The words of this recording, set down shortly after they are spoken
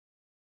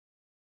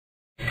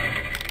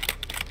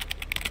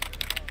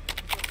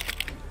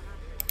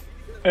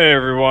Hey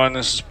everyone,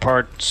 this is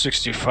part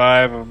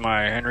 65 of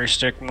my Henry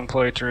Stickmin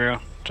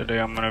playthrough. Today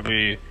I'm going to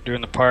be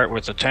doing the part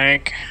with the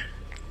tank,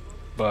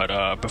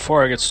 but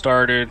before I get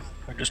started,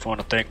 I just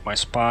want to thank my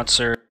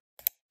sponsor.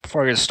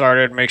 Before I get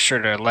started, make sure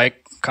to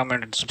like,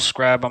 comment, and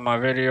subscribe on my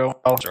video.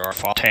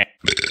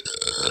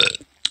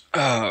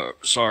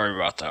 Sorry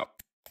about that.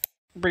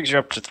 It brings you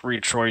up to 3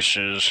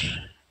 choices,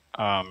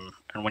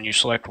 and when you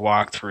select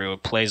walkthrough,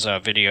 it plays a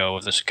video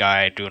of this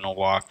guy doing a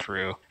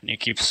walkthrough, and you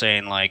keep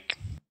saying like,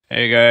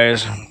 "Hey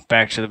guys,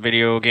 back to the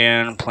video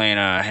again, playing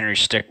Henry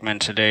Stickmin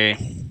today."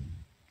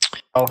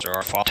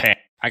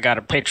 I got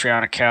a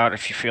Patreon account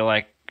if you feel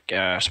like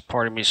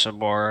supporting me some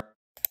more.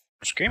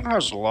 This game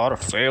has a lot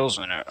of fails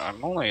in it.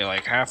 I'm only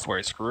like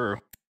halfway through.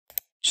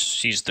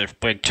 Sees the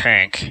big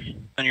tank,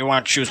 and you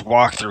want to choose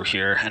walkthrough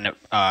here, and it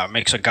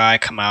makes a guy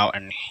come out,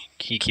 and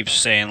he keeps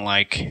saying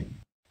like,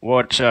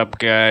 "What's up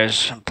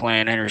guys, I'm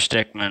playing Henry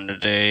Stickmin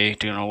today,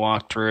 doing a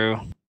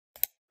walkthrough."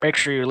 Make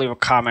sure you leave a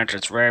comment,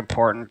 it's very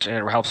important,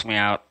 it helps me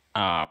out.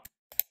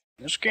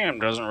 This game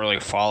doesn't really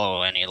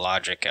follow any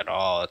logic at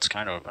all, it's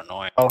kind of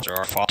annoying. So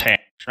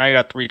now you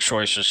got 3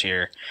 choices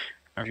here.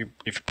 If you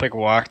click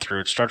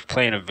walkthrough, it starts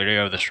playing a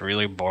video of this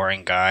really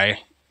boring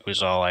guy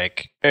who's all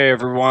like, "Hey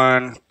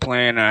everyone,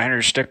 playing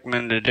Henry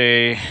Stickmin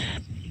today,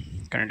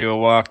 gonna do a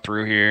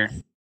walkthrough here.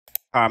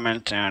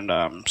 Comment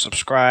and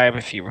subscribe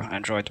if you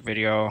enjoyed the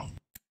video."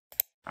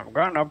 I've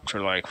gotten up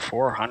to like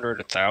 400,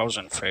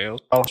 1,000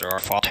 fails.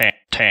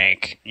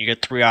 Tank. You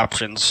get 3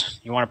 options.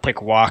 You want to pick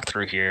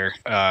walkthrough here.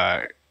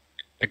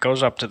 It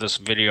goes up to this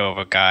video of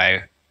a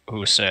guy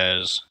who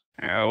says,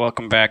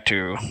 "Welcome back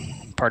to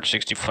part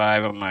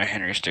 65 of my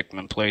Henry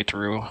Stickmin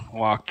playthrough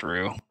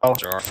walkthrough."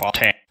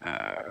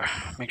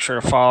 Make sure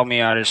to follow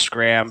me on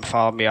Instagram,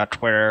 follow me on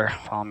Twitter,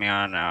 follow me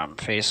on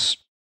Face.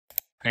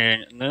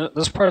 And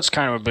this part's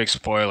kind of a big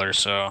spoiler,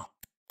 so.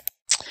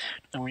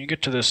 And when you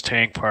get to this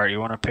tank part, you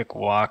want to pick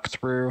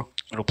walkthrough.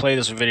 It'll play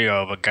this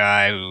video of a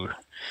guy who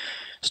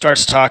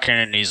starts talking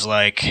and he's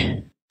like,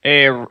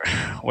 "Hey,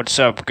 what's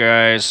up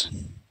guys?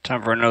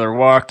 Time for another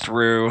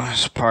walkthrough.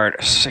 It's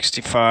part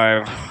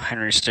 65,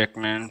 Henry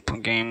Stickmin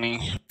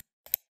gaming."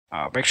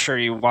 Make sure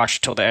you watch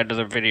till the end of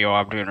the video.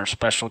 I'm doing a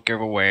special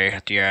giveaway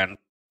at the end.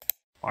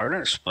 I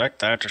didn't expect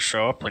that to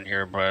show up in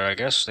here, but I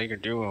guess they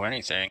could do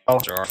anything. We're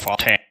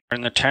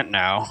in the tent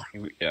now.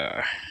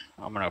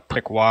 I'm gonna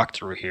click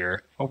walkthrough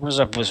here. Opens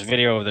up this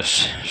video of this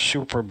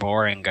super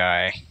boring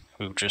guy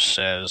who just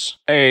says,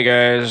 "Hey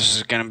guys, this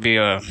is gonna be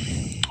a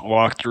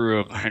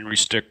walkthrough of Henry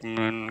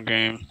Stickmin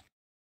game.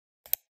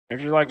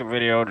 If you like the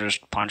video,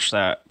 just punch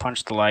the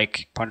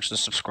like, punch the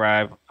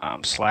subscribe,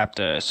 slap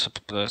the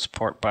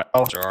support button."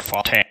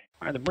 Alright,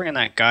 they're bringing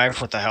that guy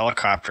with the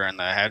helicopter and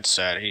the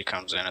headset. He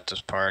comes in at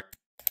this part.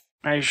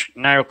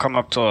 Now you'll come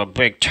up to a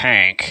big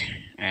tank,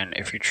 and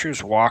if you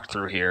choose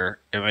walkthrough here,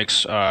 it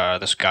makes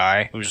this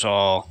guy who's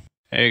all,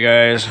 "Hey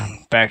guys,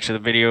 back to the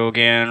video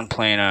again,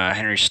 playing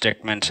Henry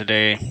Stickmin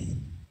today."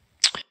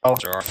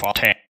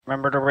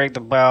 Remember to ring the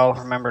bell,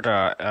 remember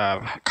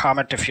to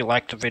comment if you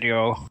liked the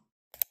video.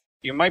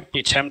 You might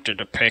be tempted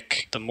to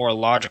pick the more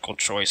logical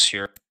choice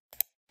here.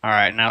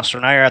 Alright, now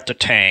you're at the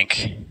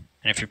tank, and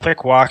if you click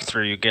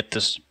walkthrough, you get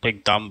this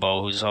big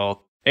Dumbo who's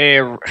all,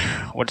 "Hey,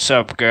 what's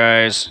up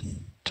guys?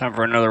 Time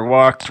for another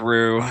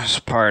walkthrough. It's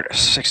part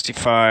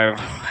 65,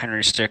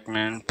 Henry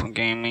Stickmin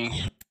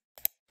gaming."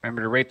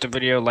 Remember to rate the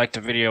video, like the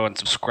video, and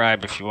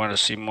subscribe if you want to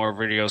see more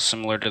videos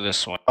similar to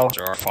this one. Oh,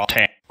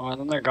 and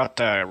then they got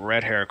that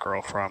red hair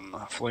girl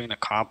from Fleeing the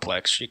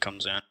Complex. She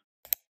comes in.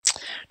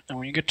 And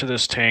when you get to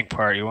this tank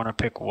part, you want to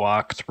pick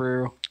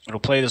walkthrough. It'll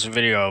play this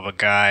video of a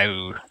guy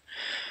who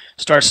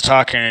starts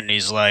talking and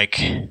he's like,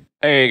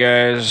 "Hey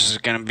guys, this is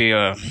gonna be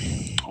a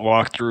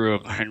walkthrough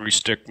of Henry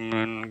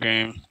Stickmin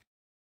game.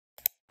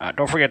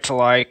 Don't forget to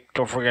like,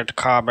 don't forget to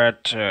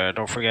comment,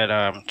 don't forget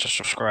to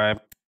subscribe."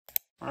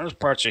 Well, this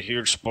part's a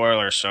huge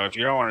spoiler, so if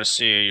you don't want to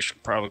see it, you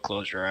should probably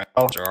close your eyes.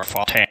 So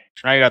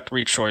now you got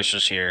 3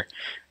 choices here.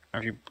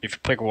 If you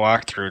click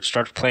walkthrough, it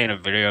starts playing a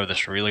video of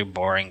this really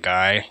boring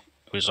guy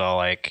who's all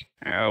like,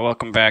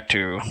 "Welcome back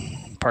to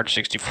part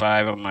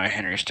 65 of my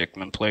Henry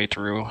Stickmin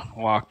playthrough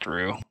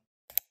walkthrough.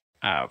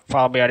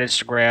 Follow me on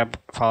Instagram,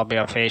 follow me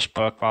on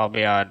Facebook, follow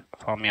me on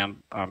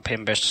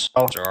Pimbus."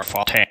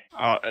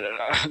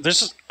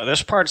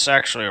 This part's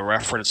actually a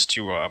reference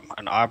to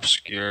an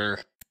obscure.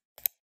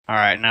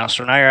 Alright, now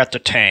you're at the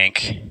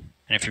tank, and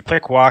if you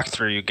click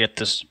walkthrough, you get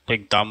this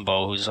big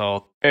Dumbo who's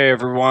all, "Hey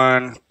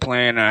everyone,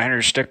 playing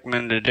Henry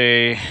Stickmin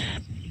today,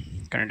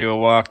 gonna do a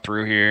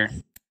walkthrough here."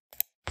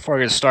 Before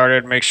I get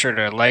started, make sure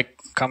to like,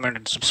 comment,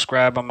 and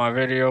subscribe on my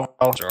video.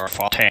 I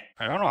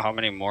don't know how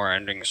many more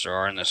endings there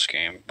are in this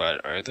game,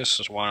 but this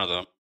is one of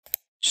them.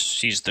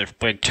 Sees the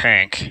big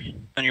tank,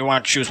 and you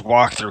want to choose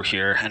walkthrough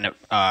here, and it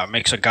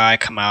makes a guy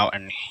come out,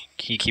 and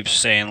he keeps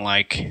saying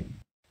like,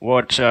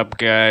 "What's up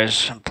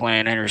guys, I'm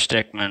playing Henry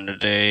Stickmin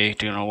today,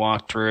 doing a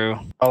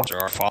walkthrough."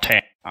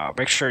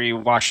 Make sure you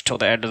watch till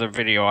the end of the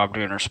video. I'm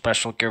doing a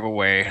special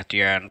giveaway at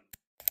the end.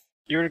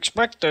 You would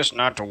expect this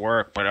not to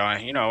work,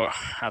 but you know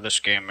how this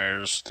game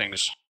is.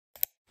 Things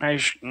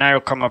Now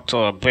you'll come up to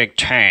a big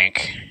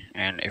tank,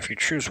 and if you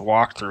choose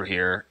walkthrough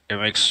here, it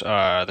makes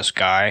this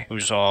guy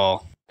who's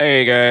all,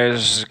 "Hey guys,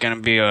 this is gonna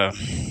be a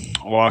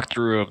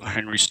walkthrough of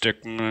Henry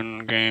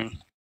Stickmin game.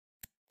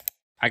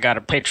 I got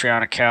a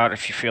Patreon account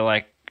if you feel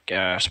like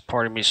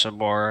supporting me some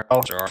more."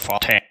 Or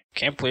tank.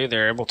 Can't believe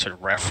they're able to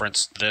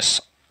reference this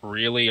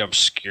really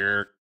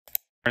obscure.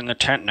 We're in the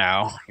tent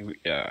now.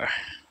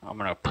 I'm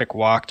gonna click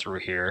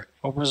walkthrough here.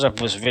 Opens up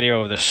this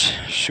video of this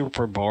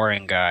super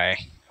boring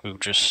guy who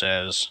just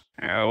says,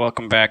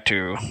 "Welcome back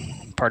to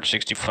part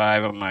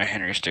 65 of my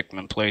Henry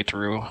Stickmin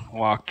playthrough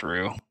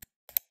walkthrough.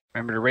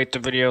 Remember to rate the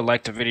video,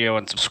 like the video,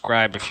 and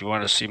subscribe if you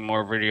want to see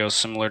more videos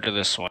similar to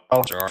this one."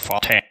 Or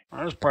tank.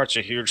 Well, this part's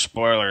a huge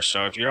spoiler,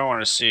 so if you don't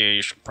want to see it,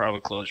 you should probably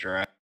close your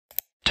eyes.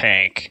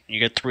 Tank. You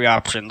get three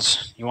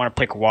options. You want to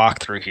pick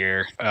walkthrough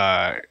here.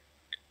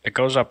 It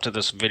goes up to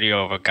this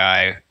video of a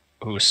guy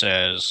who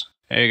says,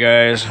 "Hey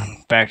guys,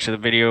 back to the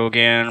video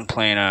again,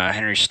 playing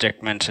Henry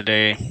Stickmin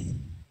today.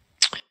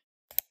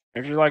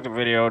 If you like the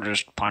video,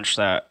 just punch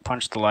the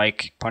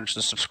like, punch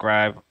the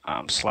subscribe,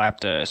 slap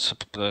the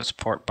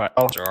support button."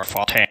 Or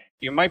tank.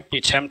 You might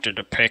be tempted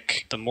to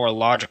pick the more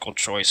logical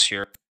choice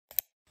here.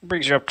 It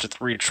brings you up to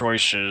three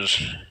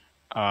choices,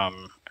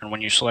 and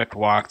when you select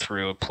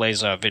walkthrough, it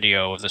plays a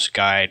video of this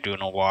guy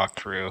doing a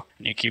walkthrough,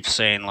 and he keeps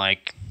saying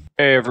like,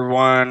 "Hey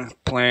everyone,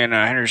 playing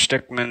Henry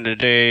Stickmin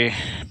today.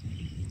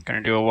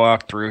 Gonna do a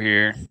walkthrough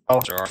here."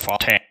 Or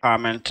tank.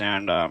 Comment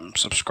and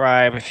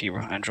subscribe if you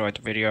enjoyed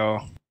the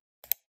video.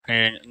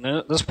 And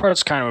this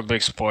part's kind of a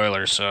big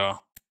spoiler,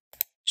 so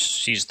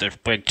sees the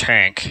big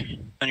tank,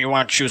 and you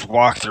want to choose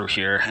walkthrough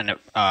here, and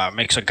it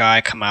makes a guy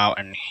come out,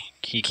 and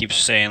he keeps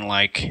saying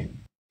like,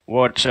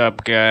 "What's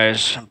up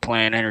guys, I'm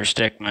playing Henry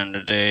Stickmin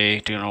today,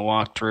 doing a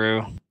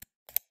walkthrough.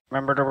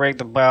 Remember to ring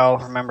the bell,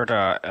 remember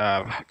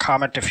to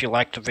comment if you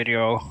liked the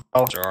video."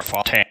 Or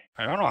tank.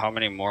 I don't know how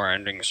many more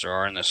endings there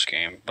are in this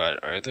game,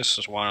 but this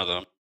is one of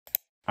them.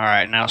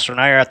 Alright, now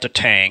you're at the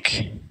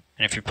tank.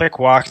 And if you click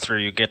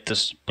walkthrough, you get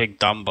this big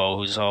Dumbo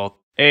who's all,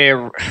 "Hey,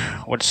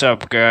 what's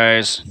up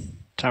guys?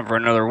 Time for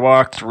another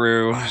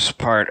walkthrough. It's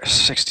part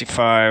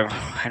 65,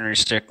 Henry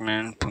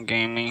Stickmin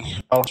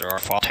gaming." Or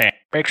tank.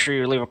 Make sure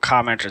you leave a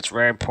comment, it's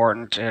very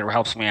important, it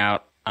helps me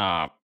out.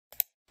 I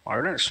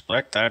didn't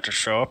expect that to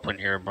show up in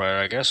here, but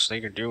I guess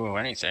they could do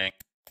anything.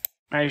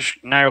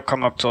 Now you'll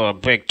come up to a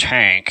big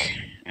tank,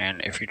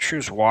 and if you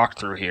choose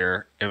walkthrough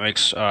here, it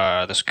makes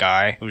this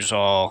guy who's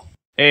all,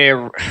 "Hey,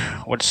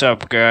 what's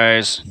up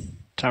guys?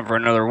 Time for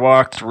another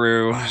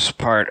walkthrough. It's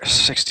part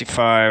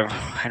 65,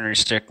 Henry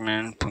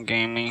Stickmin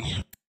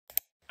gaming."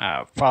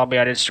 Follow me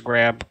on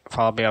Instagram,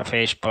 follow me on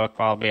Facebook,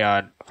 follow me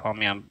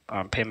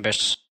on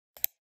Pimbus.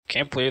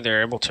 Can't believe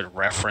they're able to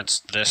reference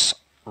this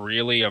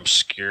really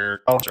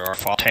obscure or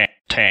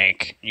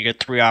tank. You get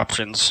three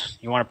options.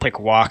 You want to pick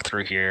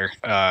walkthrough here.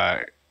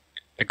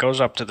 It goes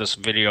up to this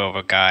video of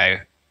a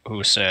guy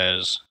who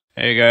says,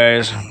 "Hey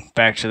guys,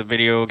 back to the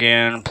video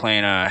again,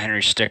 playing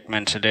Henry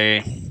Stickmin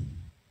today."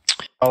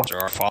 Or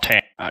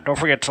tank. Don't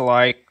forget to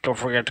like, don't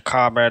forget to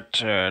comment,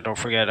 don't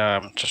forget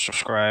to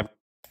subscribe.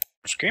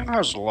 This game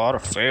has a lot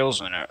of fails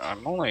in it.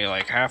 I'm only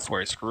like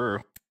halfway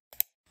through.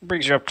 It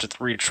brings you up to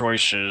three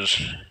choices,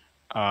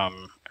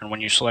 and when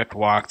you select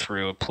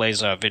walkthrough, it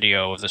plays a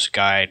video of this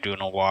guy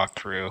doing a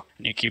walkthrough,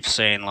 and he keeps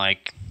saying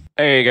like,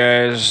 "Hey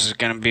guys, this is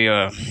gonna be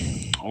a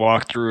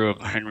walkthrough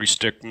of Henry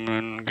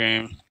Stickmin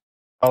game."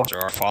 Or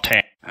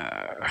tank.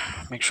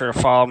 Make sure to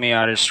follow me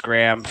on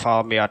Instagram,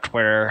 follow me on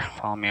Twitter,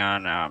 follow me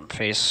on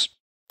Face.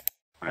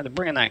 They're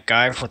bringing that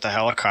guy with the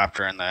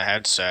helicopter and the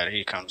headset.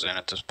 He comes in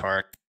at this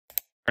part.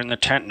 We're in the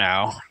tent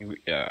now.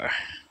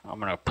 I'm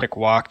gonna click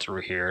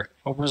walkthrough here.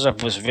 Opens up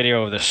this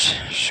video of this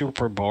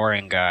super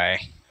boring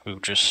guy who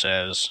just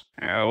says,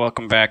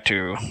 "Welcome back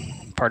to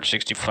part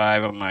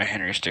 65 of my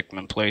Henry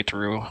Stickmin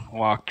playthrough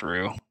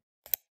walkthrough.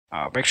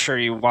 Make sure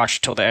you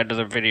watch till the end of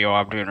the video.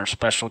 I'm doing a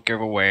special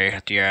giveaway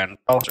at the end."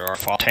 Or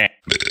tank.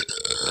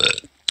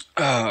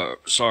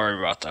 Sorry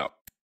about that.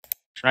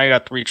 So now you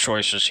got three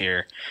choices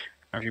here.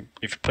 If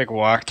you click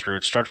walkthrough,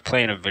 it starts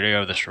playing a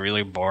video of this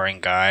really boring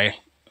guy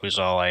who's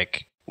all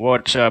like,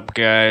 "What's up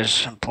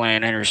guys, I'm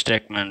playing Henry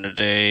Stickmin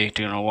today,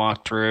 doing a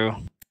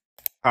walkthrough.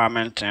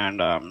 Comment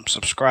and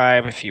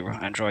subscribe if you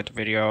enjoyed the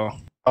video."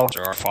 Or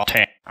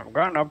tank. I've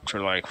gotten up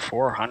to like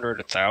 400,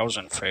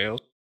 1,000 fails.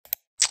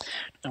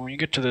 And when you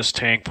get to this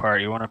tank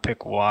part, you want to pick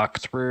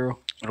walkthrough.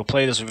 It'll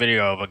play this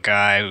video of a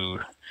guy who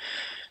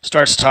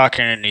starts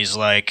talking and he's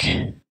like,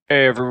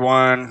 "Hey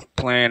everyone,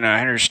 playing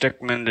Henry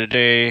Stickmin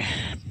today.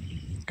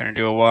 Gonna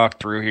do a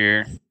walkthrough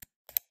here.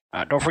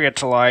 Don't forget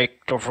to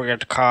like, don't forget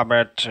to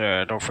comment,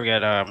 don't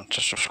forget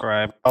to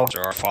subscribe." Or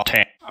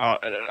tank.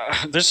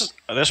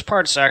 This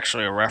part's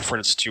actually a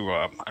reference to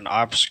an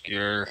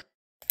obscure.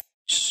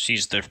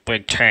 Sees the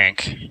big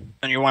tank,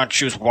 and you want to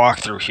choose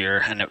walkthrough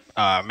here, and it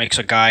makes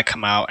a guy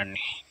come out, and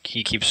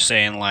he keeps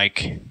saying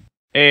like,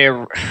 "Hey,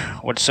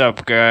 what's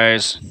up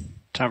guys?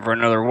 Time for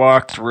another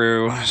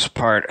walkthrough. It's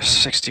part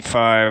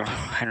 65,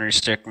 Henry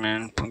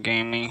Stickmin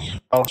gaming."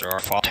 Or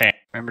tank.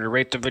 Remember to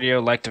rate the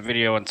video, like the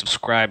video, and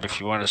subscribe if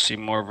you want to see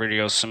more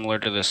videos similar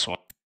to this one.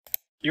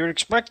 You would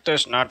expect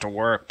this not to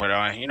work,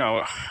 but you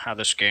know how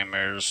this game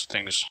is,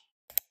 things.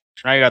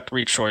 So now you got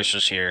three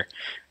choices here.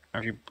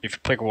 If you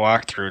click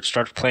walkthrough, it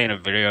starts playing a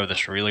video of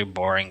this really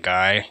boring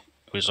guy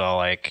who's all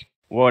like,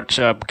 "What's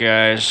up,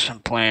 guys? I'm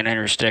playing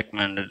Henry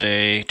Stickmin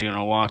today, doing a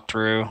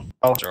walkthrough."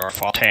 Or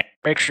fault.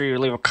 Make sure you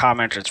leave a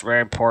comment. It's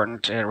very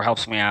important. It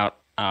helps me out.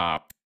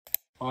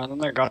 Well, and then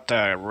they got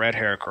the red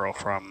hair girl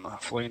from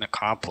Fleeing the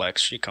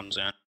Complex. She comes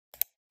in.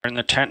 We're in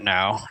the tent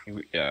now.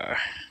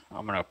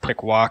 I'm gonna click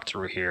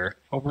walkthrough here.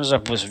 Opens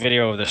up this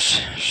video of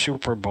this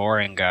super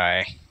boring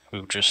guy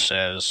who just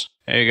says,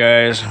 "Hey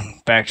guys,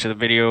 back to the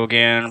video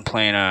again.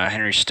 Playing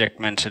Henry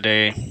Stickmin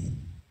today."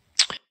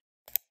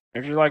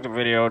 If you like the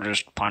video,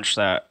 just punch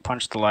the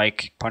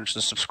like, punch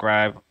the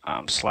subscribe,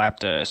 slap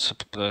the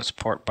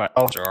support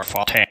button, or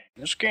fault.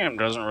 This game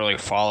doesn't really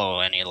follow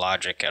any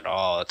logic at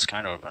all. It's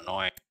kind of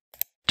annoying.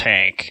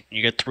 Tank.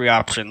 You get three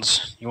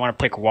options. You want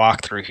to pick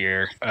walkthrough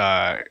here.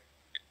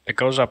 It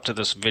goes up to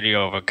this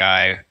video of a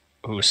guy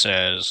who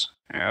says,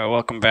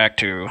 "Welcome back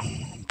to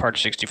part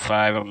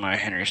 65 of my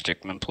Henry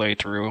Stickmin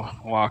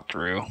playthrough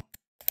walkthrough.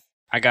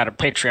 I got a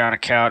Patreon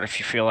account if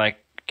you feel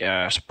like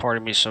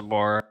supporting me some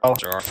more."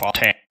 Or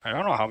fault. I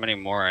don't know how many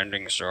more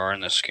endings there are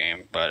in this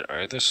game, but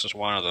this is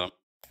one of them.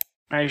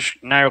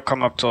 Now you'll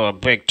come up to a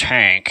big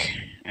tank,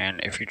 and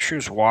if you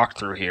choose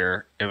walkthrough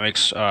here, it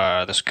makes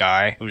this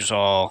guy who's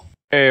all,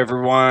 "Hey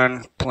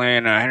everyone,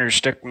 playing Henry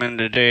Stickmin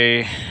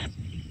today.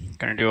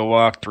 Gonna do a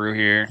walkthrough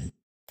here.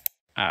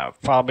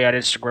 Follow me on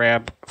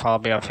Instagram, follow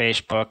me on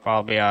Facebook,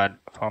 follow me on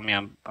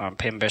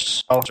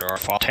Pimbus or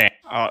fault."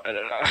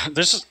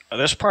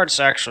 This part's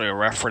actually a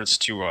reference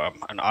to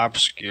an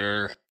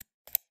obscure.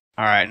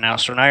 Alright, now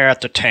you're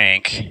at the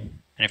tank, and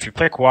if you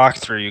click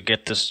walkthrough, you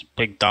get this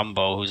big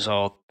Dumbo who's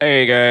all,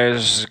 "Hey guys,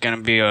 this is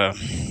gonna be a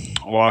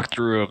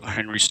walkthrough of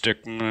Henry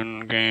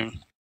Stickmin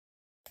game.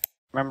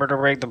 Remember to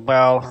ring the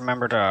bell,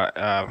 remember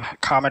to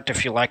comment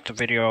if you liked the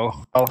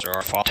video."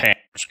 Or fault.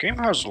 This game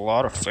has a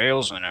lot of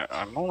fails in it.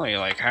 I'm only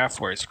like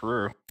halfway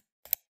through.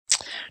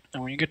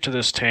 And when you get to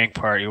this tank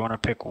part, you want to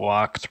pick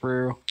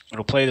walkthrough.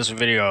 It'll play this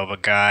video of a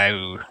guy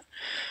who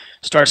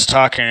starts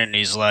talking and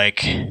he's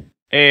like,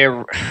 "Hey,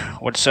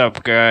 what's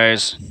up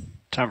guys?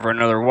 Time for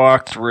another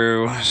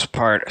walkthrough. This is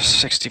part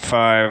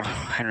 65,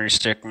 Henry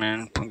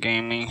Stickmin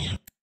gaming."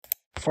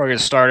 Before I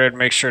get started,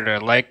 make sure to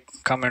like,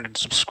 comment, and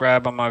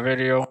subscribe on my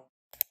video.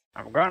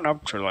 I've gotten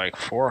up to like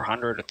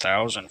 400,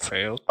 1,000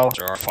 fails.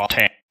 Or fault.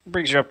 It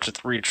brings you up to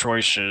three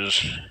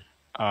choices.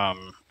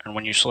 And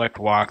when you select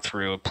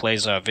walkthrough, it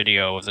plays a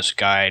video of this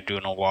guy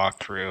doing a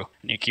walkthrough.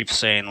 And you keep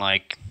saying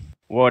like,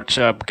 "What's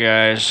up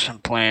guys? I'm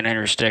playing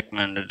Henry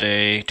Stickmin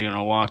today, doing a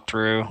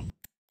walkthrough.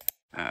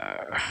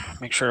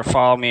 Make sure to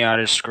follow me on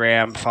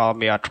Instagram, follow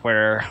me on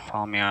Twitter,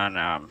 follow me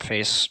on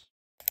Face."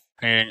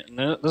 And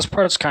this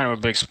part's kind of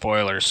a big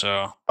spoiler,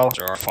 so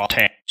or fault.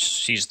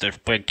 Sees the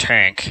big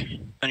tank,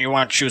 and you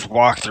want to choose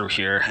walkthrough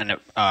here, and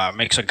it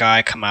makes a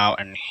guy come out,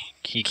 and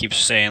he keeps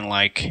saying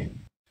like,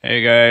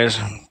 "Hey guys,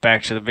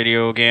 back to the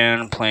video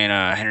again. Playing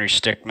Henry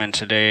Stickmin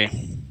today."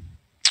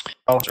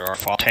 Or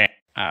fault.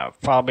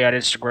 Follow me on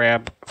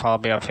Instagram, follow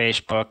me on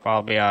Facebook,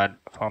 follow me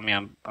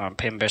on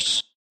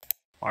Pimbus.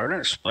 I didn't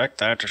expect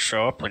that to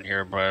show up in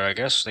here, but I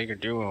guess they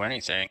could do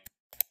anything.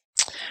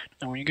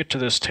 And when you get to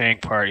this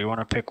tank part, you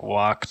want to pick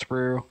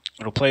walkthrough.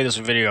 It'll play this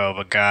video of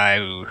a guy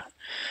who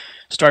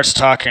starts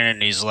talking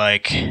and he's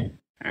like,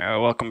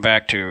 "Welcome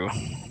back to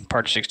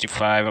part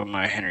 65 of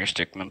my Henry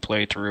Stickmin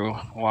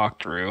playthrough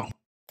walkthrough.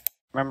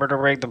 Remember to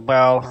ring the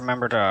bell,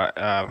 remember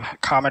to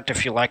comment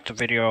if you liked the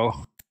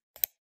video."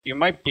 You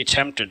might be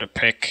tempted to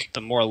pick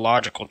the more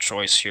logical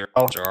choice here.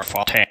 Or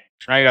fault. So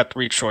now you got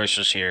three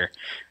choices here.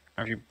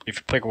 If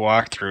you click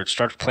walkthrough, it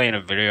starts playing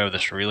a video of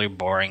this really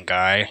boring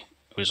guy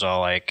who's all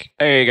like,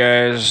 "Hey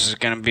guys, this is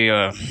gonna be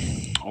a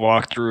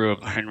walkthrough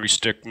of Henry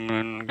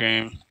Stickmin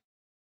game."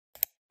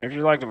 If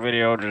you like the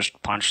video,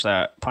 just punch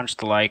the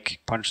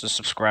like, punch the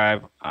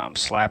subscribe,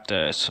 slap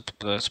the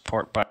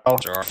support button.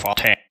 Or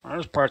fault.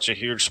 This part's a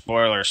huge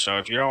spoiler, so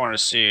if you don't want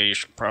to see it, you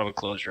should probably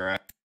close your eyes.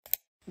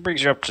 It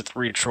brings you up to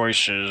three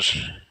choices.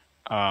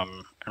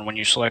 And when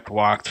you select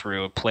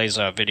walkthrough, it plays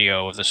a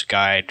video of this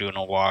guy doing a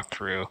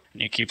walkthrough.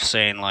 And you keep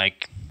saying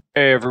like,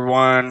 "Hey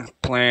everyone,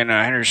 playing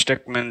Henry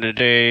Stickmin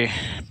today.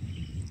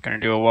 Gonna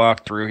do a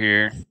walkthrough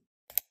here.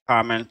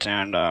 Comment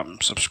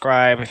and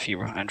subscribe if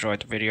you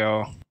enjoyed the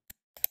video."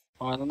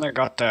 Well, and then they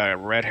got the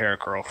red hair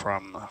girl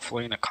from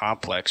Fleeing the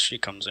Complex. She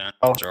comes in.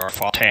 Or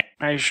fault.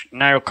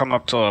 Now you'll come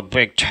up to a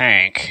big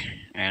tank,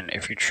 and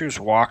if you choose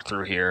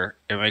walkthrough here,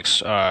 it makes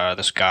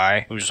this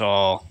guy who's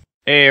all,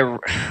 "Hey,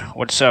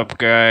 what's up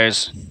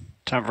guys?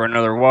 Time for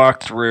another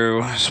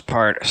walkthrough. This is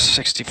part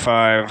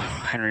 65,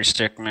 Henry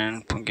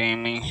Stickmin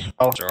gaming."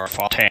 Or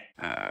fault.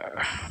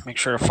 Make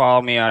sure to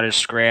follow me on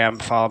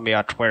Instagram, follow me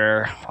on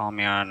Twitter, follow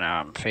me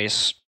on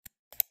Face.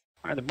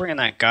 Alright, they're bringing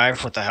that guy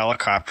with the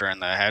helicopter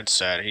and the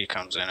headset. He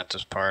comes in at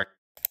this part.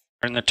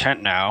 We're in the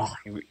tent now.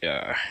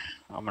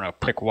 I'm gonna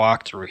click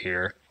walkthrough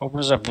here.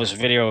 Opens up this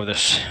video of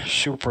this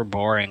super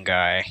boring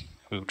guy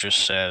who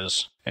just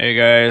says, "Hey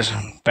guys,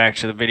 back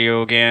to the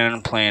video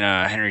again, playing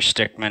Henry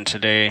Stickmin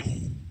today.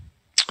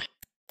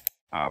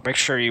 Make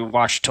sure you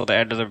watch till the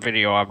end of the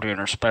video. I'm doing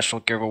a special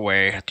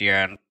giveaway at the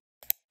end."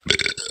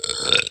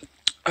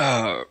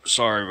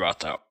 Sorry about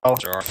that.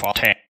 It's our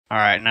fault.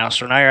 Alright,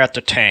 so now you're at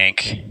the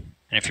tank.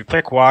 And if you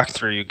click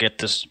walkthrough, you get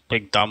this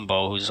big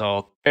Dumbo who's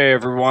all, "Hey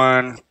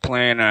everyone,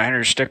 playing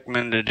Henry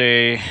Stickmin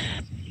today.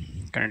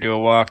 Gonna do a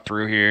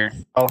walkthrough here."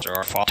 It's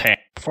our fault.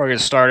 Before we get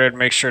started,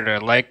 make sure to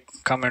like,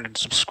 comment, and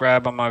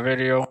subscribe on my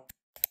video.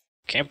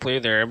 Can't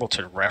believe they're able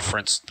to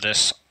reference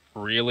this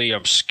really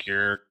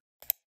obscure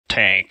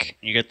tank.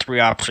 You get three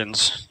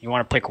options. You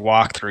want to click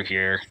walkthrough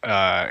here.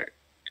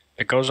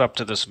 It goes up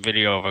to this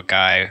video of a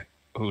guy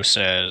who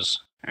says,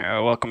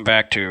 "Welcome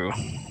back to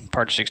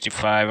part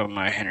 65 of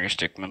my Henry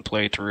Stickmin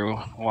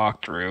playthrough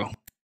walkthrough.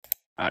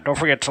 Don't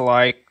forget to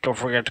like, don't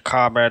forget to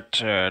comment,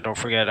 don't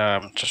forget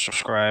to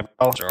subscribe."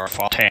 It's our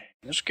fault.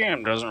 This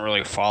game doesn't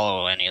really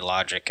follow any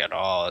logic at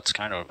all. It's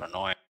kind of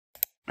annoying.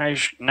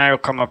 Now you'll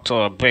come up to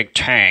a big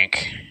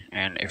tank,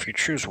 and if you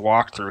choose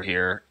walkthrough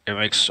here, it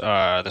makes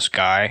this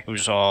guy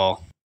who's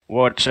all,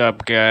 "What's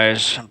up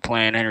guys, I'm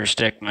playing Henry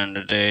Stickmin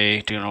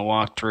today, doing a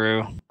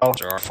walkthrough."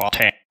 It's our fault.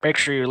 Make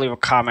sure you leave a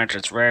comment,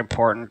 it's very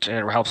important,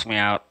 it helps me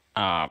out.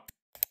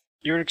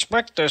 You would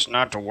expect this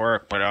not to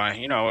work, but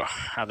you know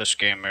how this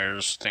game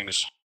is,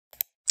 things.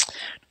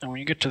 And when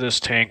you get to this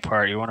tank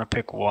part, you want to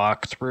pick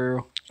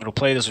walkthrough. It'll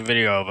play this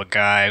video of a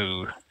guy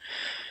who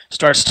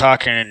starts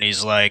talking and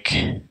he's like,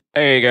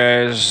 "Hey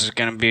guys, this is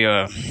gonna be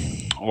a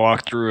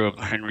walkthrough of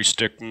Henry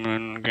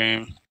Stickmin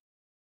game.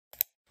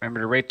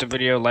 Remember to rate the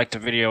video, like the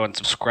video, and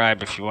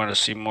subscribe if you want to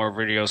see more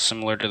videos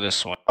similar to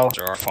this one." It's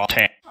our fault.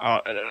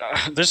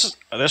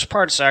 This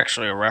part's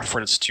actually a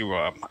reference to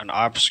an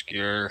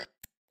obscure.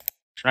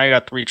 So now you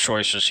got three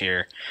choices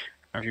here.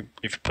 If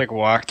you click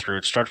walkthrough,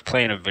 it starts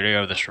playing a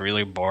video of this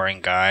really boring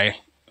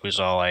guy who's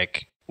all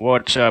like,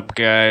 "What's up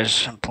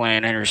guys, I'm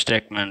playing Henry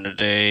Stickmin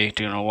today,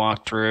 doing a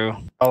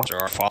walkthrough." It's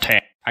our fault.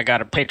 I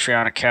got a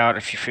Patreon account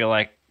if you feel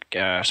like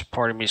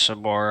supporting me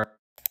some more.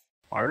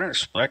 Well, I didn't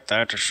expect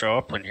that to show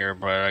up in here,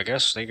 but I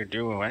guess they could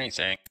do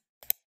anything.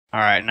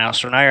 Alright,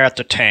 so now you're at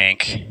the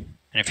tank.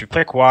 And if you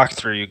click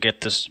walkthrough, you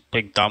get this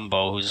big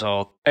Dumbo who's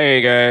all,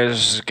 "Hey guys,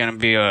 this is gonna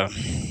be a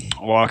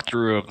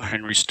walkthrough of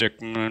Henry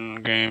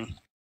Stickmin game.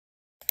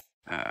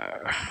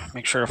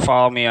 Make sure to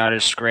follow me on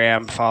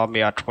Instagram, follow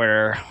me on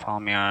Twitter, follow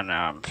me on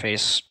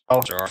Facebook."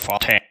 It's our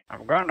fault.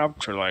 I've gotten up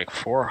to like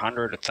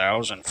 400,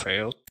 1,000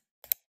 fails.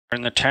 We're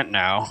in the tent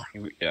now.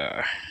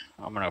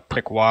 I'm gonna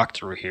click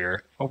walkthrough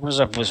here. Opens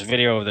up this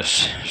video of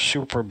this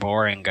super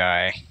boring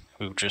guy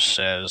who just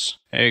says,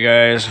 "Hey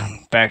guys,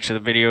 back to the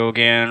video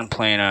again,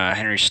 playing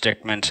Henry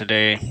Stickmin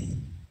today.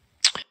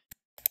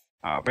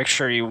 Make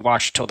sure you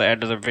watch till the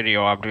end of the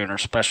video. I'm doing a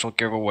special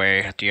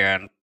giveaway at the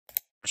end."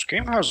 This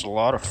game has a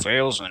lot of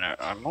fails in it.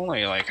 I'm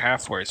only like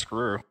halfway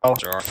through.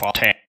 It's our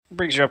fault. It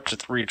brings you up to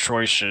three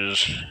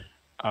choices.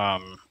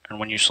 And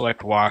when you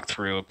select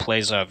walkthrough, it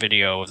plays a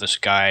video of this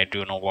guy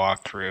doing a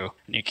walkthrough.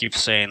 And you keep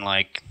saying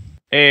like,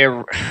 "Hey,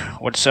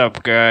 what's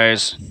up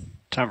guys?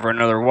 Time for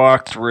another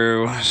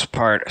walkthrough. This is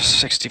part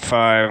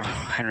 65,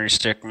 Henry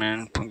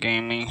Stickmin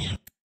gaming.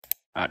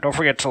 Don't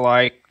forget to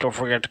like, don't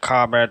forget to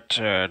comment,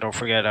 don't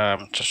forget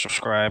to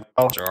subscribe."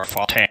 It's our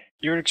fault.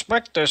 You would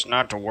expect this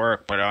not to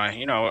work, but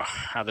you know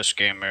how this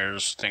game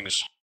is,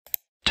 things.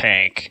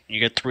 Tank.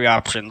 You get three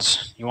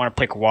options. You want to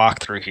click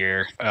walkthrough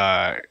here.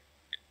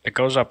 It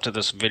goes up to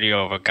this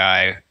video of a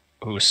guy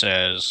who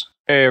says,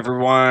 "Hey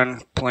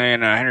everyone,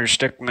 playing Henry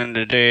Stickmin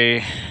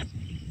today.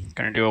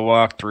 Gonna do a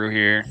walkthrough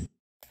here.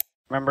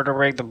 Remember to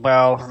ring the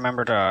bell,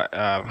 remember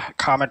to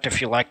comment if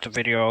you liked the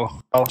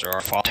video." It's our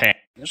fault.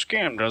 This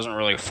game doesn't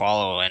really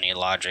follow any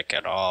logic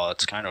at all.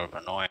 It's kind of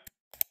annoying.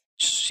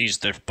 Sees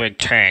the big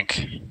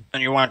tank,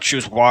 and you want to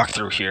choose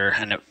walkthrough here,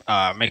 and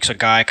it makes a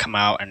guy come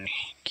out, and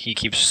he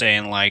keeps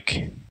saying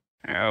like,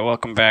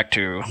 "Welcome back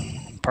to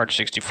part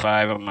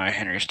 65 of my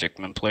Henry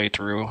Stickmin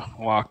playthrough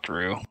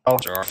walkthrough."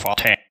 It's our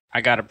fault.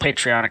 I got a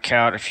Patreon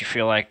account if you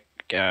feel like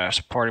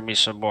supporting me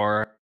some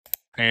more.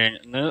 And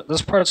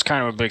this part's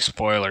kind of a big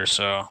spoiler,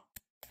 so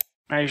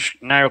now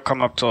you'll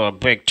come up to a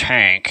big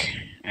tank,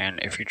 and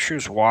if you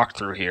choose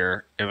walkthrough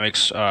here, it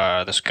makes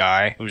this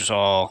guy who's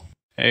all,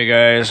 "Hey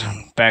guys,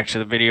 back to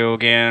the video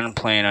again,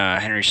 playing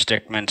Henry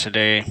Stickmin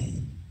today."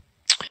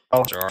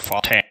 It's our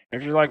fault.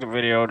 If you like the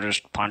video,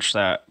 just punch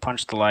the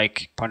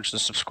like, punch the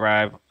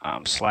subscribe,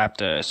 slap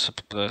the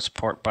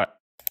support button.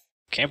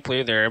 Can't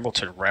believe they're able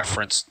to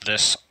reference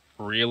this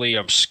really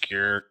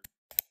obscure.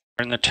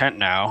 We're in the tent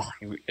now.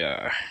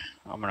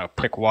 I'm gonna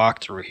click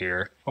walkthrough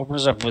here.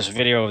 Opens up this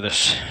video of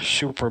this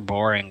super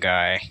boring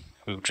guy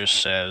who just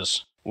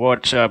says,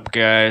 "What's up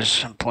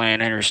guys, I'm playing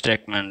Henry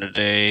Stickmin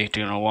today,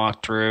 doing a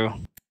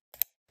walkthrough.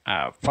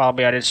 Follow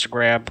me on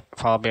Instagram,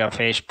 follow me on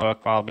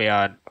Facebook, follow me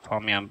on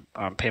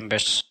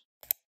Pimbus."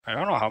 I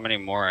don't know how many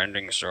more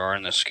endings there are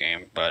in this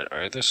game, but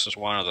this is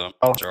one of them.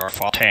 It's our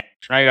fault. So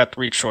now you got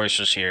three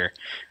choices here.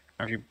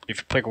 If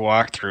you click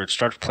walkthrough, it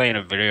starts playing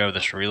a video of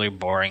this really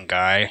boring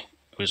guy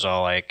who's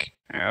all like,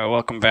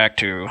 welcome back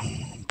to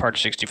part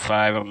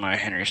 65 of my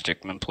Henry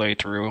Stickmin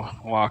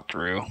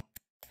walkthrough.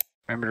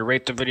 Remember to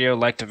rate the video,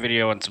 like the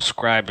video, and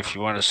subscribe if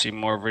you want to see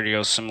more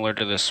videos similar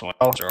to this one.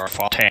 Or our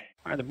fault. Alright,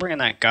 they're bringing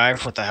that guy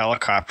with the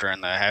helicopter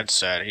and the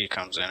headset. He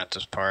comes in at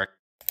this part.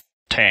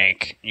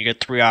 Tank. You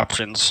get three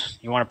options.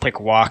 You want to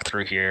click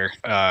walkthrough here.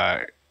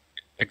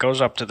 It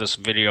goes up to this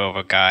video of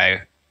a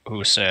guy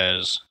who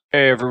says,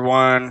 "Hey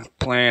everyone,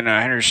 playing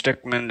Henry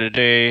Stickmin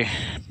today.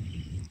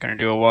 Gonna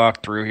do a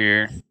walkthrough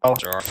here." Or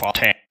our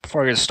fault.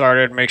 Before we get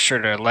started, make sure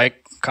to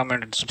like,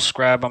 comment, and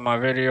subscribe on my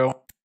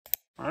video.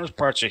 Well, this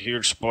part's a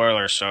huge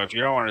spoiler, so if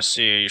you don't want to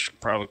see it, you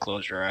should probably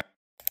close your eyes.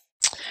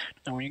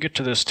 And when you get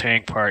to this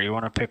tank part, you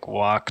want to pick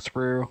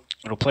walkthrough.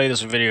 It'll play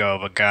this video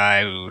of a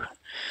guy who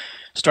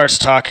starts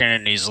talking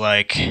and he's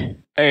like,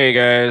 "Hey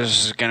guys,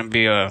 this is gonna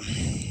be a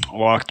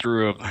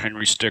walkthrough of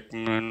Henry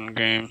Stickmin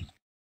game.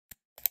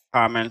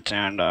 Comment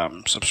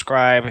and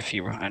subscribe if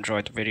you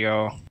enjoyed the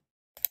video."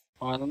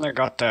 Well, and then they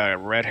got the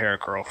red hair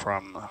girl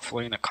from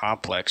Fleeing the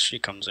Complex. She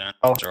comes in.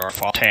 Or our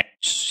fault.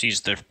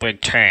 Sees the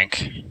big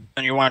tank.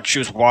 And you want to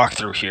choose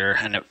walkthrough here,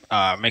 and it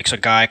makes a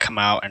guy come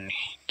out and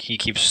he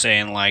keeps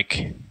saying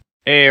like,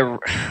 "Hey,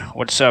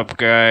 what's up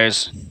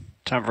guys?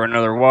 Time for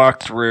another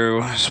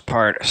walkthrough. It's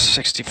part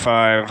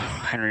 65,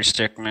 Henry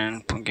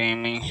Stickmin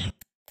gaming."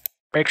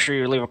 Make sure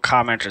you leave a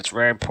comment, it's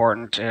very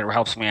important, it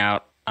helps me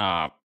out.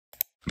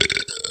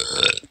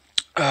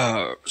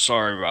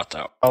 Sorry about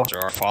that. Or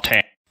our fault.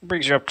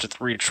 Brings you up to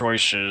three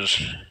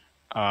choices,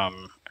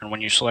 and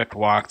when you select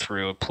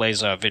walkthrough, it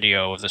plays a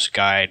video of this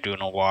guy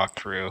doing a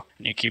walkthrough,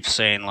 and you keep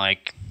saying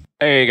like,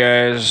 "Hey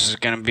guys, this is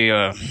gonna be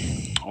a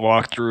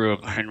walkthrough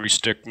of Henry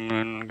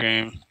Stickmin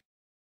game.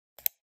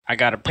 I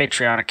got a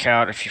Patreon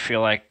account if you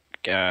feel like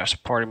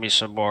supporting me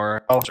some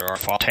more." Or our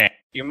fault.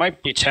 You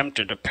might be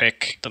tempted to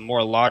pick the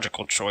more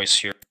logical choice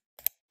here.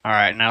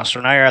 Alright, so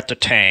now you're at the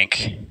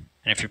tank,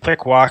 and if you click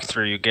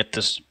walkthrough, you get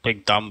this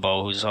big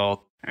Dumbo who's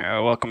all,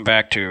 welcome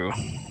back to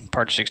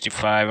part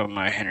 65 of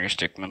my Henry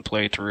Stickmin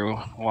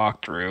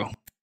walkthrough.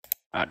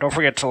 Don't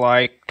forget to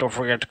like, don't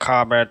forget to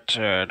comment,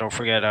 don't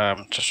forget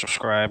to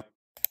subscribe.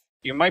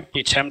 You might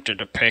be tempted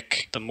to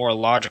pick the more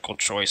logical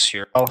choice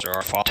here. Or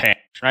our fault. So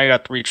now you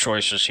got three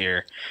choices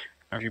here.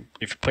 If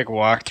you click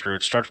walkthrough,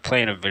 it starts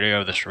playing a video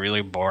of this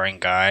really boring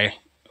guy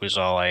who's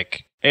all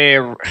like, "Hey,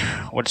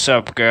 what's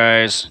up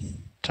guys?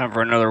 Time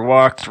for another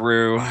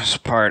walkthrough. It's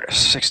part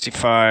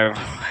 65,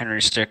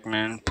 Henry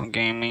Stickmin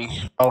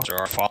gaming." Or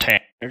our fault.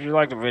 If you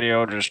like the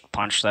video, just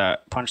punch the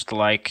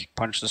like,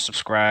 punch the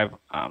subscribe,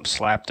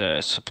 slap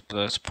the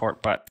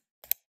support button.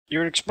 You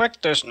would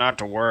expect this not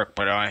to work,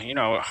 but you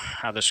know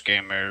how this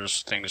game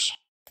is, things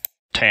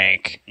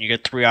tank. You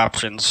get three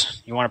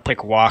options. You want to click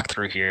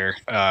walkthrough here.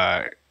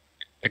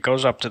 It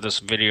goes up to this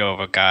video of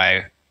a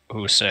guy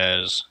who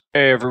says,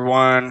 "Hey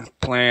everyone,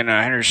 playing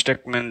Henry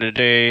Stickmin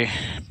today.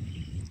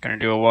 Gonna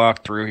do a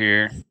walkthrough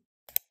here."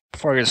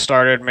 Before we get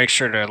started, make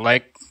sure to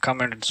like,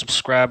 comment, and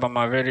subscribe on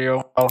my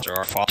video. Or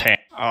our fault.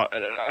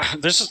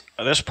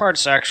 This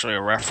part's actually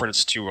a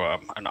reference to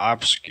an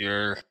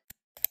obscure.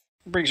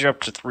 It brings you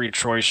up to three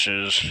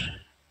choices,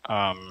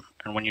 and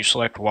when you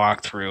select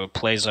walkthrough, it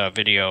plays a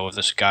video of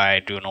this guy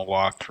doing a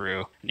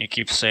walkthrough, and you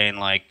keep saying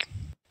like,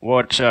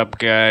 "What's up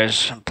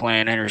guys? I'm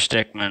playing Henry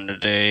Stickmin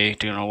today,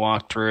 doing a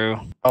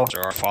walkthrough." Or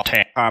our fault.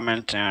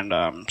 Comment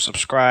and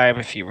subscribe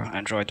if you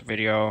enjoyed the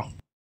video.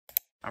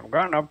 I've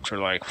gotten up to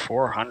like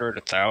 400,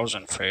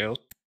 1,000 fails.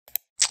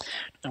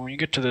 And when you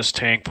get to this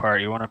tank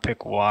part, you want to pick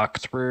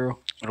walkthrough.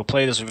 It'll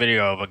play this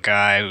video of a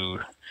guy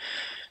who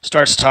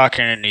starts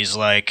talking and he's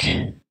like,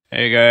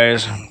 "Hey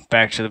guys,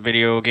 back to the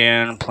video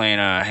again, playing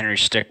Henry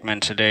Stickmin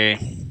today."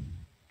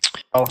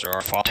 Or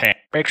our fault.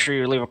 Make sure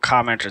you leave a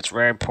comment, it's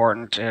very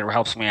important, it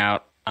helps me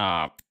out.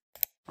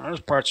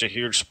 This part's a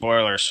huge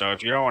spoiler, so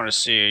if you don't want to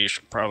see it, you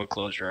should probably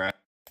close your eyes.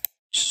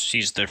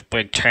 Sees the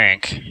big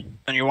tank,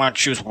 and you want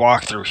to choose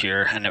walkthrough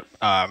here, and it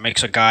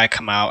makes a guy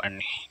come out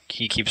and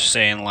he keeps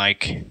saying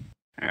like,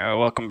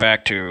 "Welcome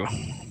back to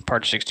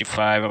part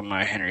 65 of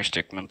my Henry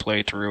Stickmin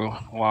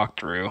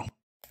walkthrough.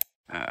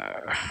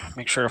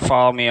 Make sure to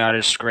follow me on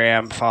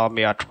Instagram, follow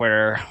me on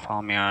Twitter,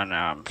 follow me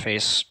on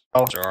Facebook."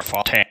 Or our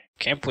fault.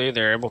 Can't believe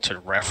they're able to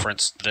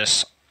reference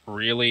this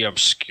really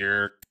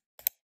obscure.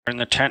 We're in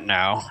the tent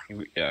now.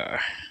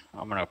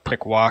 I'm gonna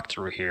click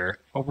walkthrough here.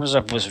 Opens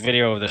up this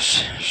video of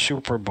this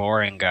super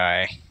boring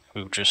guy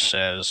who just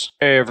says,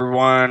 "Hey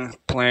everyone,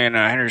 playing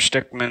Henry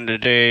Stickmin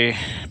today.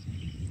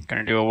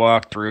 Gonna do a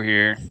walkthrough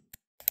here.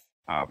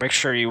 Make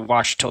sure you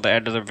watch till the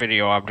end of the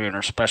video. I'm doing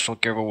a special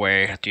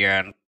giveaway at the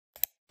end."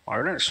 Well,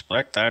 I didn't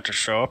expect that to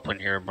show up in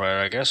here, but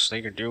I guess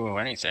they could do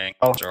anything.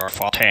 Or our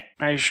fault.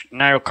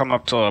 Now you'll come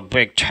up to a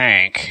big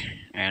tank,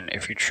 and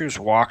if you choose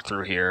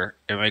walkthrough here,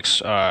 it makes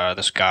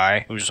this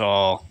guy who's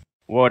all,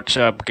 "What's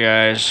up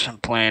guys? I'm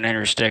playing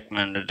Henry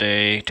Stickmin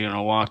today, doing a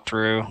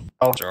walkthrough."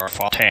 Or our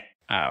fault.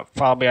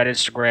 Follow me on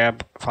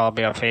Instagram, follow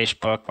me on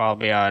Facebook, follow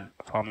me on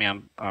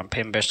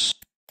Pinbus.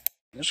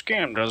 This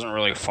game doesn't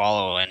really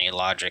follow any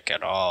logic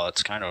at all.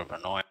 It's kind of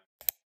annoying.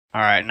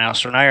 Alright,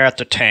 so now you're at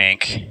the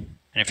tank. And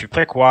if you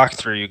click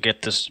walkthrough, you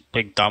get this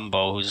big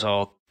Dumbo who's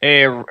all,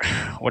 "Hey,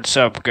 what's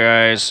up,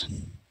 guys?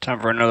 Time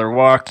for another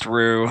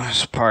walkthrough.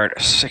 This is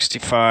part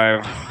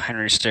 65,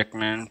 Henry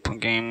Stickmin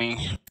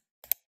Gaming.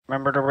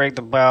 Remember to ring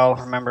the bell.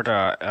 Remember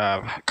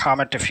to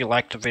comment if you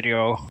liked the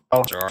video.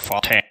 Or fall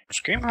tank. This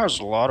game has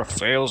a lot of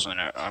fails in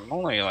it. I'm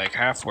only like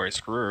halfway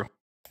through.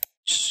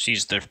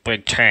 Sees the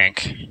big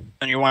tank,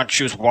 and you want to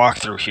choose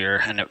walkthrough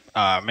here, and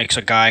it makes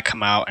a guy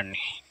come out, and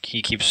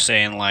he keeps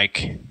saying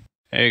like,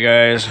 "Hey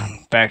guys,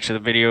 back to the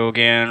video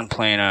again,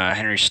 playing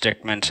Henry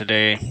Stickmin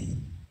today.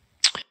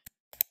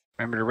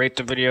 Remember to rate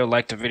the video,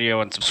 like the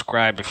video, and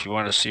subscribe if you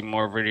want to see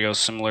more videos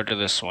similar to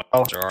this one."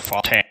 Or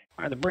fall tank.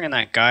 Alright, they're bringing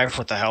that guy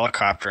with the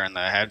helicopter and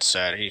the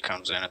headset. He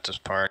comes in at this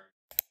part.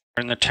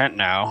 We're in the tent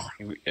now.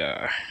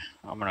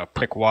 I'm gonna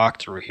click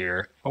walkthrough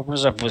here.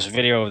 Opens up this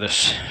video of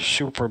this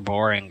super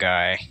boring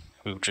guy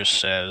who just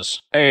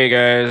says, "Hey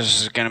guys,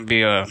 this is gonna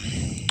be a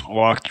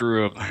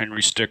walkthrough of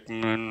Henry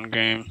Stickmin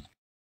game.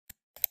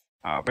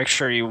 Make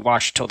sure you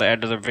watch till the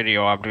end of the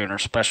video. I'm doing a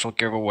special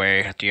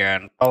giveaway at the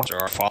end."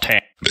 Or fall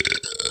tank.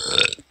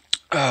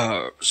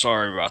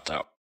 Sorry about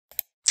that.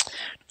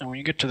 And when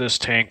you get to this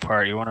tank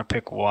part, you want to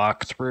pick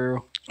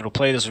walkthrough. It'll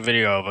play this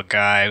video of a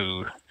guy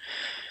who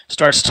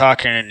starts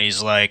talking and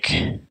he's like,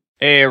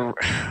 "Hey,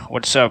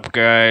 what's up,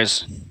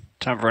 guys?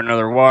 Time for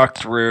another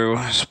walkthrough.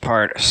 This is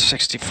part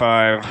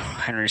 65,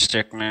 Henry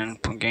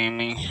Stickmin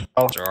Gaming."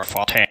 Or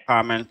fall tank.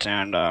 Comment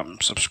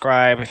and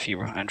subscribe if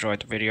you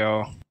enjoyed the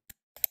video.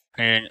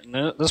 And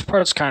this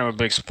part's kind of a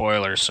big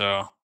spoiler,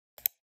 so.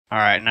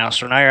 Alright,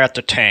 so now you're at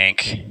the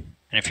tank.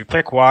 And if you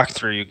click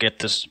walkthrough, you get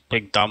this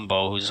big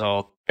Dumbo who's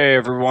all, "Hey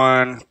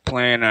everyone,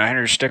 playing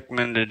Henry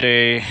Stickmin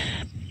today.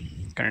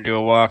 Gonna do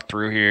a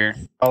walkthrough here."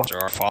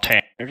 Or fall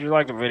tank. If you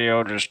like the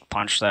video, just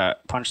punch the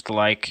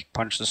like,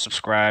 punch the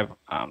subscribe,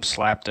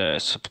 slap the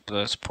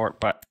support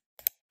button.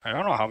 I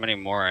don't know how many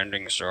more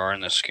endings there are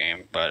in this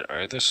game,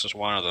 but this is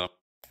one of them.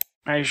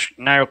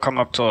 Now you'll come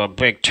up to a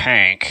big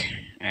tank,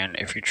 and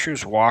if you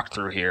choose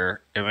walkthrough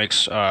here, it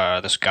makes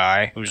this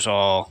guy who's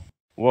all,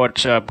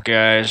 "What's up,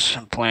 guys?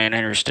 I'm playing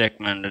Henry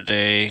Stickmin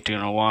today,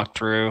 doing a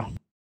walkthrough.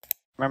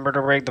 Remember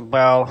to ring the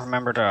bell.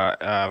 Remember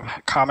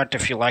to comment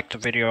if you liked the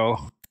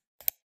video."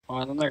 Oh,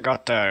 and then they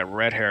got the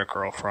red hair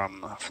girl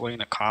from Fleeing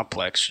the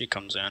Complex. She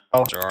comes in.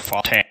 Or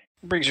fall tank.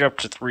 It brings you up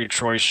to 3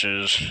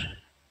 choices.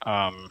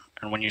 And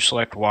when you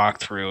select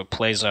walkthrough, it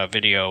plays a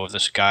video of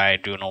this guy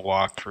doing a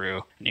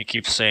walkthrough. And you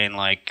keep saying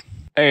like,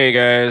 "Hey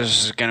guys,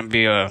 this is gonna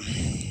be a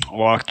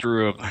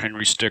walkthrough of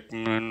Henry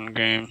Stickmin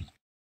game."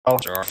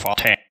 Or fall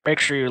tank. Make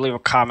sure you leave a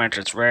comment.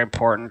 It's very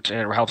important.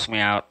 It helps me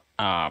out.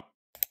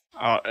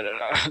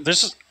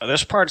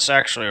 This part's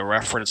actually a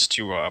reference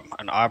to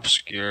an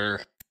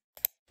obscure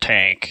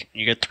tank.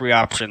 You get 3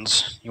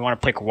 options. You want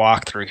to pick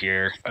walkthrough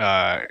here.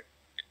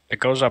 It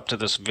goes up to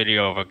this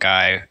video of a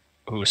guy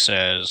who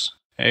says,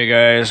 "Hey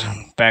guys,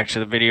 back to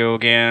the video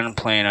again,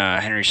 playing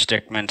Henry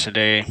Stickmin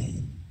today."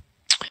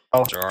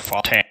 Or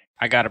fall tank.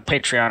 I got a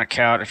Patreon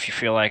account if you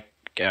feel like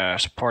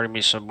supporting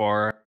me some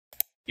more.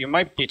 You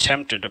might be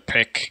tempted to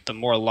pick the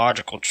more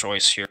logical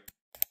choice here.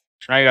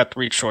 So now you got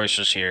 3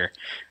 choices here.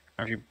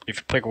 If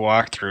you pick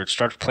walkthrough, it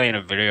starts playing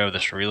a video of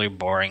this really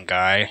boring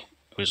guy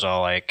who's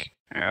all like,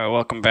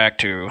 "Welcome back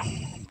to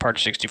part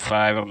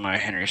 65 of my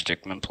Henry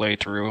Stickmin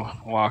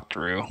playthrough,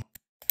 walkthrough.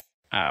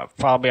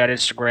 Follow me on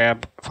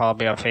Instagram, follow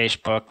me on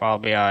Facebook, follow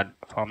me on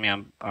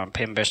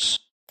Pimbus."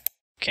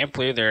 Can't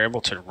believe they're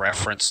able to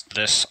reference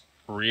this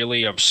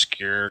really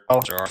obscure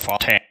or fall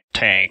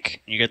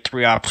tank. You get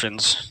 3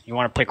 options. You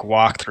want to pick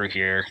walkthrough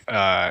here.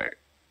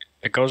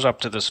 It goes up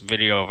to this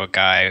video of a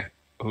guy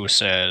who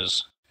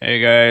says, "Hey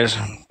guys,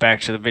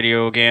 back to the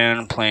video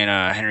again, playing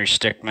Henry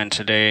Stickmin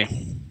today.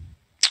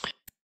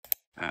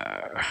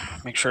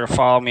 Make sure to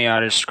follow me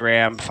on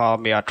Instagram, follow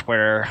me on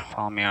Twitter,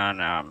 follow me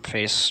on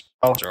Facebook."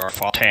 Or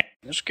fall tank.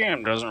 This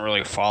game doesn't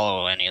really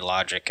follow any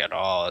logic at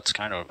all. It's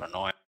kind of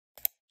annoying.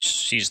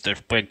 Sees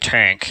the big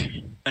tank,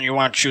 and you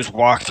want to choose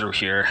walkthrough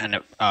here, and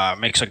it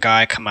makes a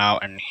guy come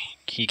out, and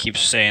he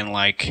keeps saying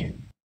like,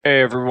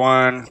 "Hey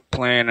everyone,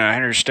 playing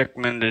Henry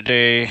Stickmin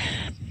today.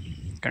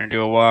 Gonna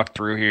do a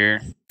walkthrough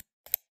here.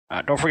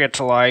 Don't forget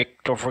to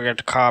like, don't forget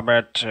to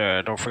comment,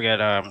 don't forget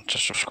to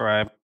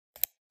subscribe."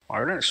 I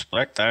didn't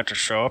expect that to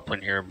show up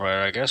in here, but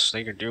I guess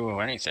they could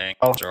do anything.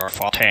 Or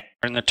fall tank.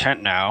 We're in the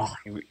tent now.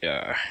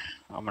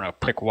 I'm gonna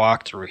click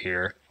walkthrough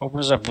here.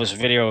 Opens up this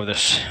video of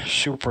this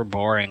super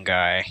boring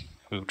guy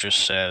who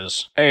just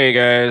says, "Hey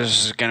guys,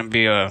 this is gonna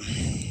be a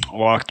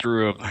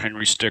walkthrough of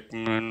Henry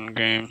Stickmin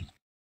game.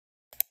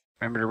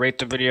 Remember to rate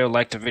the video,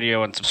 like the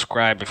video, and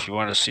subscribe if you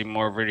want to see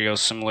more videos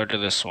similar to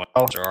this one."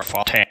 Or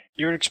fall tank.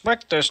 You would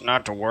expect this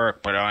not to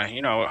work, but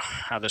you know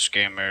how this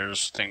game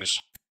is.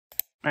 Things.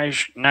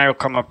 Now you'll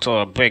come up to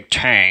a big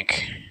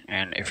tank,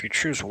 and if you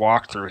choose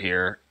walkthrough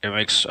here, it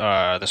makes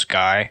this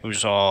guy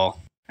who's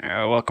all,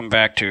 "Welcome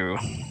back to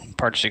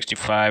part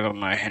 65 of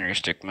my Henry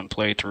Stickmin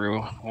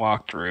playthrough,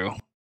 walkthrough."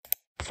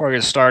 Before we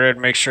get started,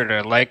 make sure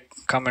to like,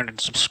 comment,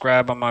 and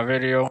subscribe on my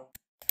video.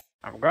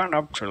 I've gotten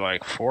up to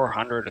like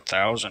 400,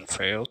 1,000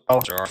 fails.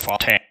 Or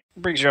fault. It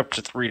brings you up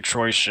to 3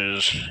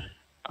 choices.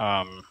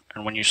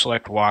 And when you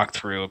select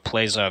walkthrough, it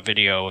plays a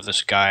video of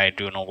this guy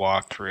doing a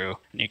walkthrough.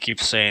 And you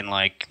keep saying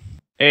like,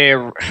 hey,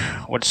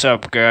 what's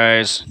up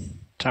guys?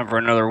 Time for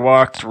another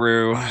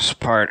walkthrough. It's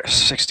part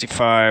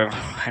 65,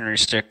 Henry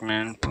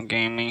Stickmin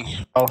Gaming.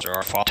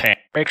 Or fault.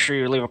 Make sure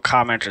you leave a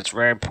comment, it's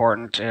very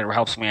important, it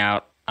helps me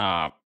out.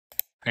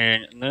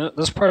 And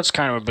this part's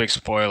kind of a big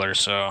spoiler,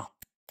 so...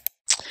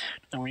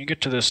 And when you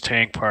get to this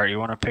tank part, you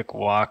want to pick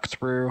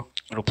walkthrough.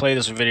 It'll play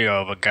this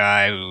video of a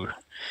guy who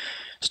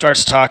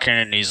starts talking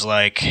and he's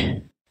like,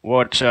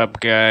 what's up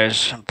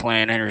guys, I'm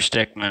playing Henry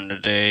Stickmin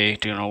today,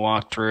 doing a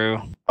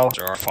walkthrough.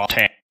 Or fault.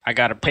 I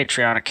got a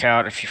Patreon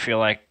account if you feel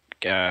like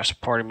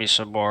supporting me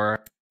some more.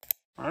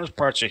 Well, this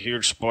part's a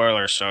huge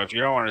spoiler, so if you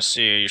don't want to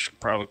see it, you should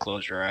probably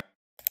close your eyes.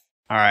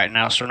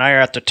 Alright, so now you're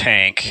at the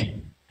tank.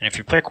 And if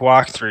you pick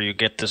walkthrough, you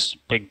get this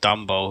big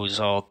Dumbo who's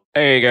all,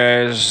 hey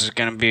guys, this is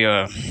gonna be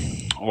a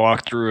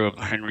walkthrough of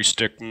Henry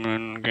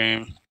Stickmin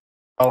game.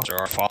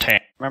 Or fault.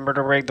 Remember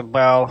to ring the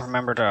bell.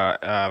 Remember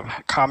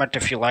to comment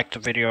if you liked the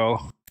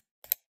video.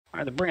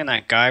 Alright, they're bringing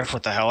that guy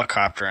with the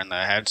helicopter and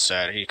the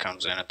headset. He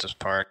comes in at this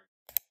part.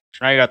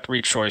 So now you got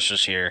 3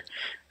 choices here.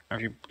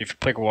 If you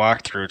pick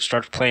walkthrough, it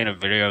starts playing a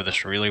video of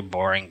this really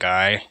boring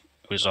guy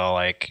who's all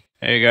like,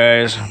 hey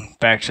guys,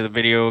 back to the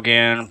video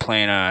again,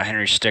 playing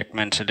Henry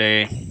Stickmin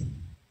today.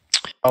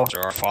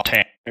 Or fault.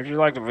 If you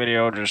like the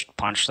video, just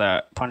punch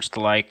the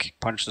like,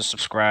 punch the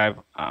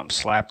subscribe,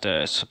 slap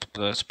the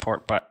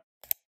support button.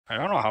 I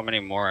don't know how many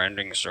more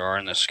endings there are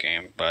in this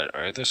game, but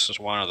this is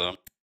one of them.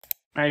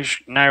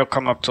 Now you'll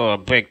come up to a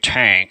big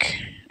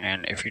tank,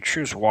 and if you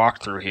choose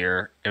walkthrough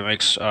here, it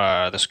makes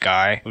this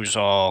guy who's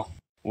all,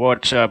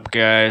 what's up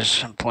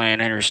guys, I'm playing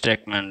Henry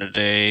Stickmin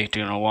today,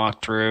 doing a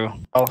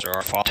walkthrough.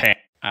 Or fault.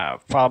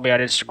 Follow me on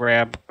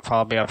Instagram,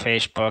 follow me on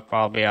Facebook,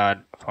 follow me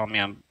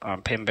on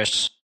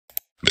Pinbis.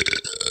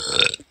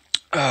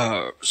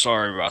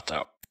 Sorry about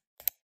that.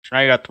 So now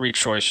you got 3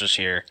 choices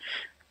here.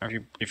 If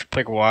you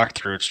pick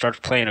walkthrough, it starts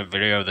playing a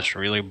video of this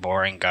really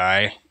boring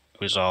guy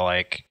who's all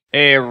like,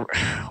 hey,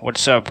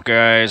 what's up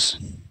guys?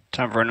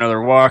 Time for another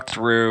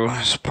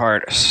walkthrough. It's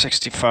part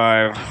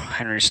 65,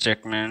 Henry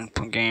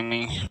Stickmin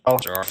Gaming.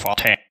 Or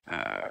fault.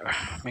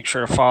 Make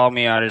sure to follow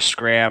me on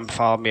Instagram,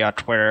 follow me on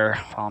Twitter,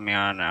 follow me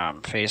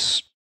on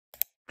Face.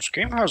 This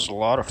game has a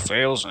lot of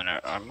fails in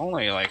it. I'm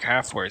only like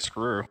halfway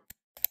through.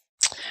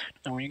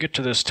 And when you get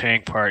to this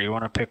tank part, you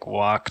want to pick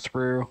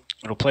walkthrough.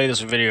 It'll play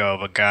this video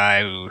of a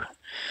guy who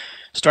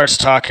starts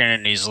talking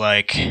and he's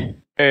like, hey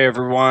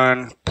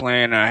everyone,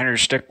 playing Henry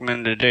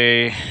Stickmin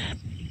today.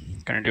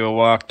 Gonna do a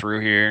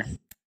walkthrough here.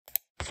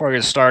 Before I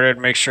get started,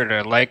 make sure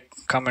to like,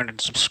 comment,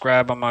 and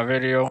subscribe on my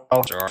video.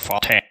 Or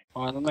fault.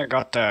 Oh, and then they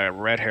got the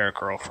red hair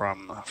girl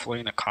from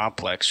Fleeing the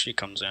Complex. She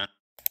comes in.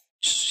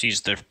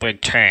 Sees the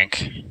big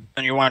tank.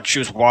 And you want to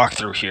choose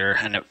walkthrough here,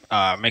 and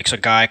it makes a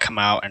guy come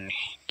out and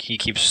he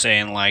keeps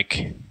saying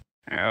like,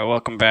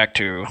 welcome back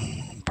to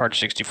part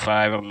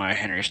 65 of my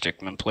Henry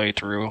Stickmin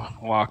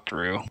playthrough,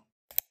 walkthrough.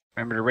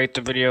 Remember to rate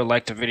the video,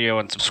 like the video,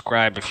 and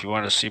subscribe if you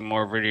want to see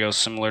more videos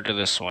similar to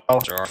this one.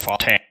 Or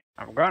fault.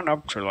 I've gotten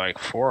up to like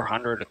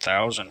 400,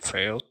 1,000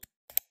 fails.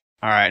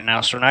 Alright,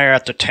 so now you're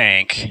at the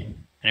tank.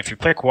 And if you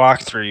pick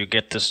walkthrough, you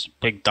get this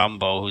big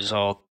Dumbo who's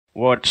all,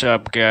 what's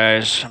up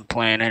guys, I'm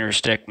playing Henry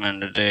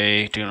Stickmin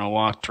today, doing a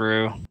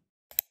walkthrough.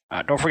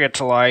 Don't forget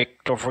to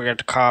like, don't forget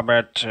to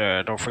comment,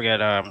 don't forget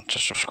to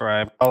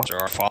subscribe.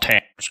 Or fault.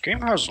 This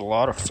game has a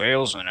lot of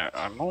fails in it.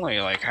 I'm only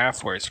like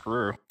halfway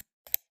through.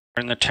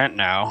 We're in the tent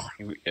now.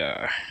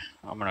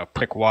 I'm gonna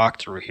pick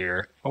walkthrough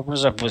here.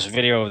 Opens up this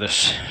video of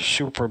this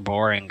super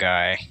boring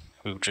guy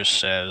who just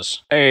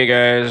says, hey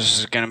guys, this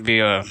is gonna be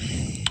a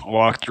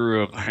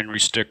walkthrough of Henry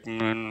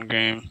Stickmin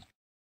game.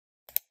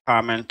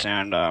 Comment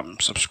and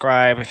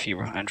subscribe if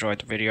you enjoyed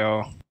the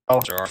video.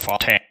 Or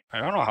fault. I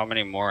don't know how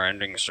many more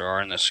endings there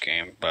are in this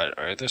game, but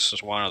this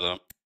is one of them.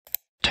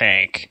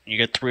 Tank. You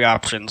get 3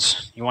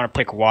 options. You want to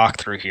pick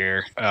walkthrough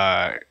here.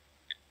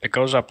 It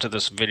goes up to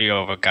this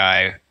video of a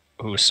guy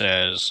who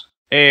says,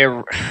 hey,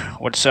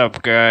 what's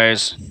up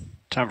guys?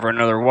 Time for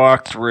another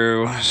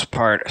walkthrough. It's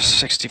part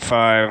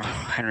 65,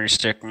 Henry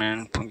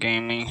Stickmin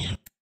Gaming.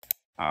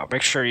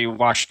 Make sure you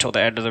watch till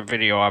the end of the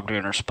video. I'm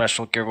doing a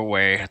special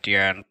giveaway at the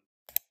end.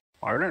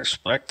 I didn't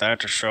expect that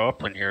to show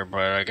up in here, but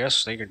I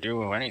guess they could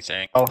do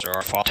anything. Or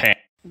fault. It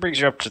brings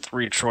you up to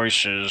 3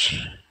 choices.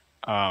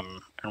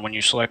 And when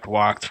you select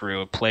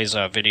walkthrough, it plays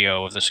a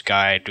video of this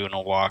guy doing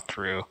a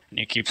walkthrough. And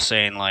you keep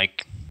saying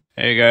like,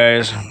 hey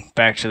guys,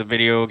 back to the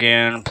video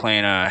again,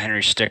 playing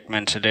Henry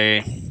Stickmin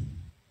today.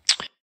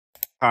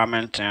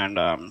 Comment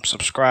and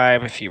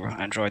subscribe if you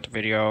enjoyed the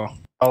video.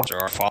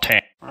 Or fault.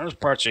 This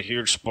part's a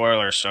huge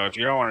spoiler, so if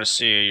you don't want to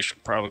see it, you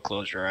should probably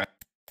close your eyes.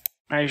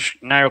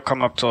 Now you'll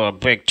come up to a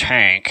big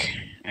tank,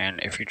 and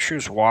if you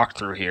choose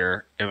walkthrough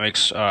here, it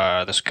makes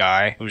this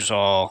guy who's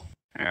all,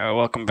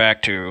 welcome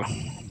back to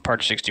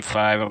part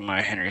 65 of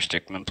my Henry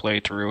Stickmin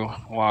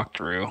playthrough,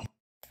 walkthrough.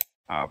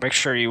 Make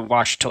sure you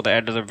watch till the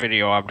end of the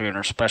video. I'm doing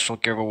a special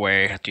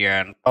giveaway at the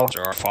end. Or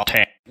a fall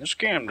tank. This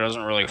game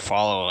doesn't really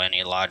follow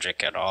any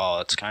logic at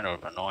all. It's kind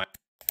of annoying.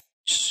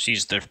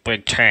 Sees the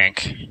big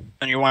tank,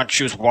 and you want to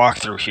choose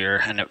walkthrough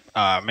here, and it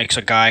makes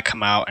a guy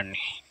come out, and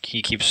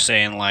he keeps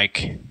saying like,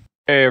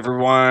 "Hey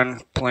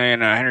everyone,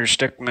 playing Henry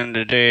Stickmin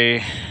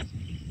today.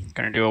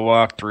 Gonna do a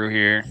walkthrough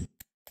here.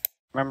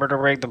 Remember to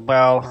ring the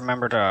bell.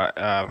 Remember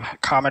to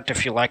comment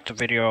if you liked the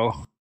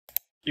video."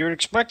 You would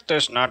expect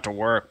this not to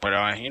work,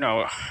 but you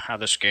know how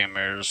this game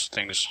is.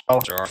 Things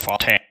are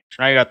fault. So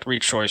now you got three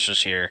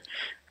choices here.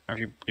 If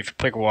you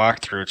click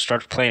walkthrough, it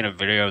starts playing a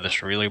video of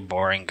this really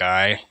boring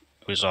guy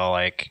who's all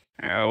like,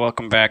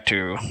 "Welcome back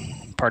to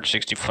part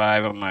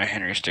 65 of my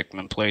Henry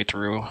Stickmin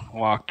playthrough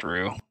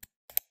walkthrough.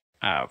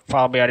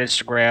 Follow me on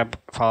Instagram.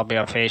 Follow me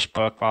on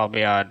Facebook. Follow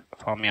me on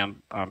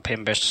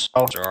Pinbis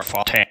or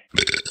fault."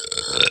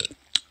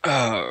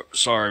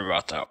 Sorry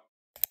about that.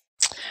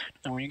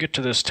 And when you get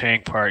to this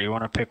tank part, you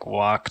want to pick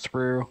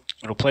walkthrough.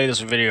 It'll play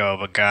this video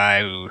of a guy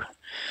who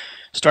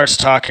starts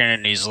talking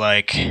and he's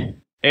like,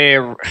 "Hey,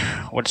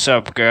 what's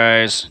up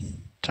guys?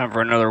 Time for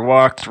another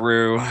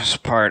walkthrough. It's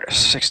part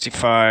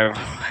 65,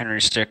 Henry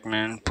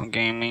Stickmin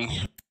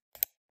Gaming."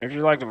 If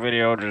you like the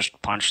video,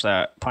 just punch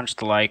the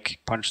like,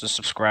 punch the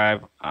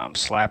subscribe,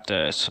 slap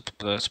the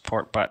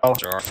support button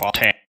or fault.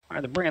 Alright,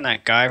 they're bringing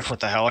that guy with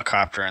the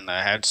helicopter and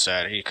the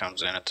headset. He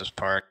comes in at this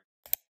part.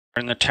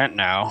 We're in the tent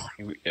now.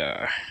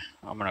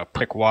 I'm gonna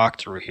click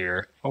walkthrough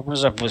here.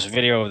 Opens up this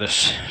video of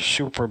this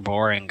super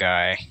boring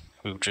guy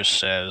who just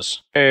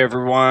says, "Hey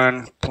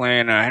everyone,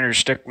 playing Henry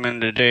Stickmin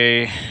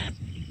today.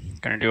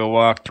 Gonna do a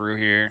walkthrough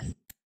here.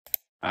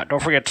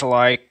 Don't forget to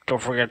like,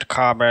 don't forget to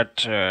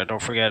comment,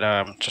 don't forget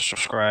to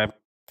subscribe."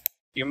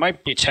 You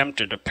might be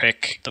tempted to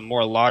pick the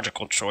more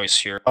logical choice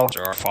here,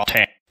 or fault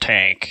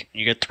tank.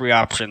 You get three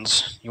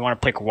options. You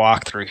want to pick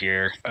walkthrough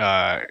here.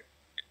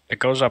 It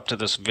goes up to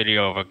this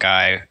video of a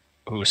guy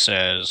who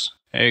says,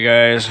 "Hey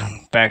guys,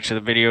 back to the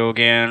video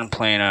again,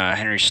 playing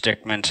Henry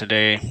Stickmin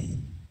today.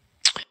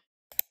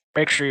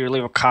 Make sure you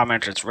leave a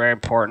comment, it's very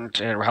important,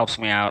 it helps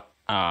me out."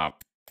 And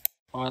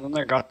then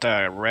they got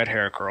the red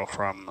hair girl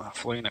from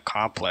Fleeing the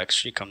Complex,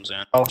 she comes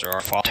in.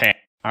 Or fault tank.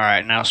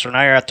 Alright, so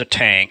now you're at the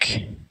tank,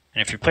 and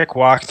if you click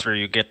walkthrough,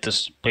 you get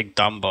this big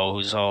Dumbo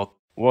who's all,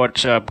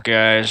 "What's up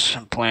guys,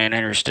 I'm playing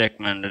Henry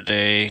Stickmin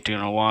today,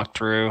 doing a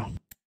walkthrough.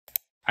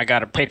 I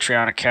got a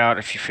Patreon account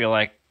if you feel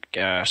like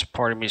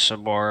supporting me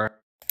some more."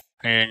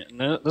 And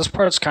this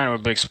part's kind of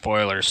a big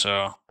spoiler,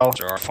 so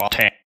or fault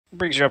tank. It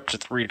brings you up to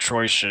three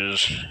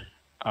choices.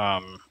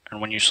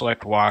 And when you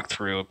select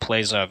walkthrough, it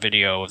plays a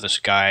video of this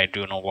guy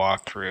doing a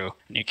walkthrough,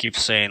 and he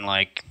keeps saying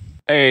like,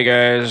 "Hey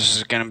guys, this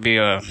is gonna be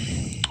a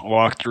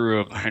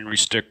walkthrough of Henry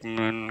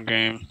Stickmin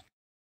game.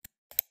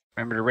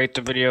 Remember to rate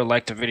the video,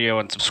 like the video,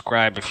 and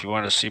subscribe if you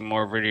want to see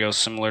more videos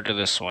similar to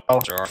this one."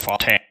 Or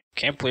fault tank.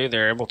 Can't believe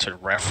they're able to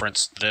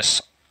reference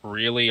this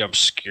really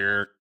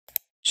obscure.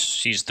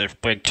 Sees the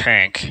big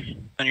tank,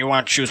 and you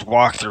want to choose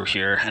walkthrough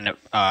here, and it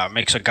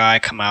makes a guy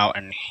come out,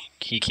 and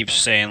he keeps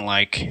saying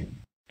like,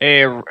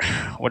 "Hey,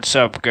 what's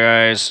up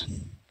guys?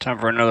 Time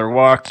for another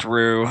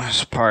walkthrough.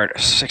 It's part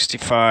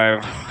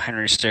 65,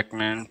 Henry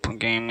Stickmin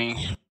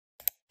Gaming.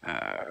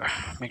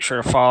 Make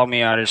sure to follow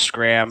me on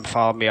Instagram,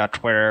 follow me on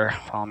Twitter,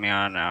 follow me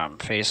on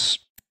Face."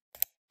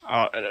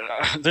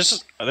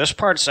 This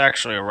part's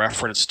actually a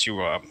reference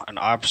to an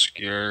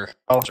obscure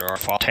or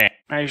fault tank.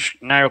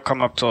 Now you'll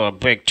come up to a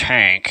big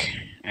tank,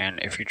 and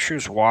if you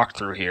choose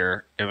walkthrough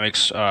here, it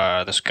makes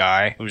this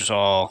guy who's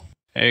all,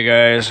 "Hey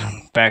guys,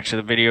 back to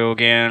the video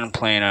again,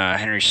 playing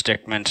Henry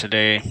Stickmin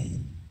today.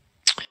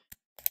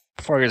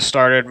 Before I get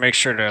started, make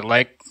sure to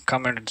like,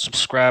 comment, and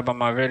subscribe on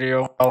my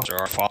video."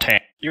 Or fault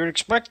tank. You would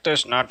expect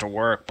this not to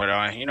work,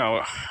 but you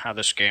know how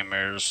this game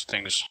is.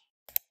 Things.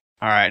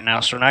 Alright,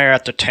 so now you're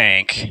at the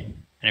tank, and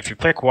if you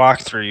click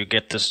walkthrough, you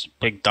get this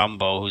big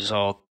Dumbo who's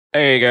all,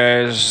 "Hey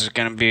guys, this is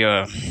gonna be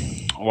a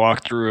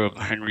walkthrough of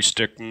Henry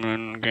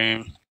Stickmin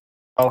game."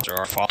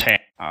 Or fault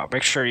tank.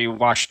 Make sure you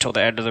watch till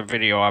the end of the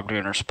video. I'm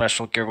doing a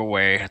special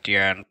giveaway at the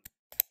end.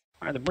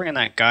 Alright, they're bringing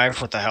that guy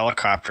with the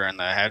helicopter and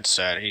the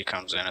headset. He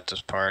comes in at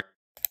this part.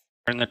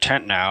 We're in the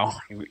tent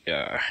now.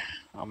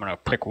 I'm gonna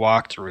click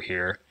walkthrough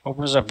here.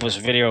 Opens up this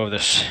video of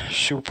this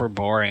super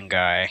boring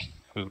guy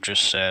who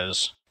just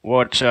says,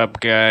 "What's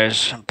up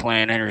guys, I'm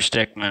playing Henry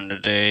Stickmin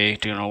today,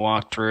 doing a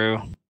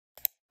walkthrough.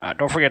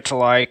 Don't forget to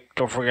like,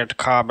 don't forget to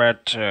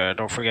comment,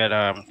 don't forget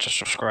to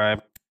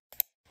subscribe."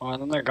 And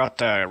then they got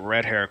the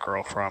red hair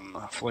girl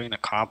from Fleeing the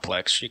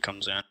Complex, she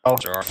comes in.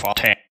 Or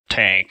fault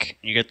tank.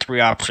 You get three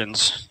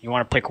options. You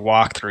want to pick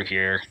walkthrough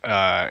here.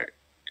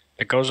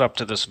 It goes up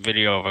to this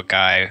video of a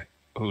guy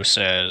who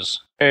says,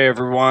 "Hey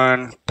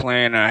everyone,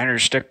 playing Henry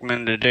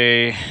Stickmin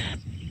today.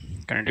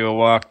 Gonna do a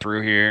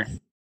walkthrough here.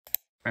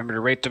 Remember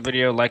to rate the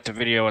video, like the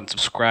video, and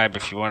subscribe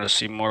if you want to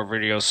see more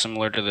videos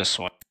similar to this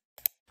one."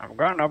 I've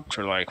gotten up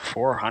to like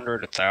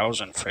 400,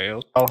 1,000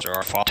 fails.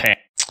 Or fault tank.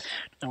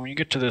 And when you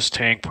get to this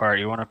tank part,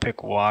 you want to pick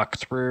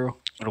walkthrough.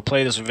 It'll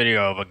play this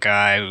video of a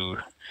guy who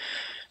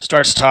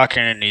starts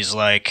talking and he's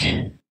like,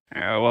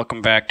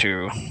 Welcome back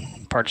to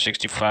part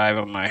 65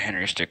 of my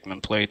Henry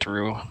Stickmin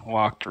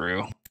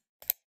walkthrough.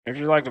 If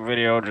you like the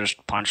video,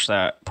 just punch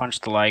the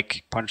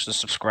like, punch the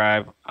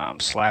subscribe,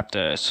 slap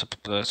the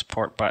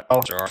support button,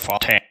 or fall.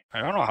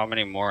 I don't know how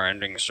many more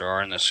endings there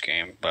are in this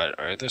game, but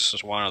this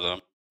is one of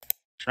them.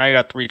 So now you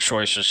got three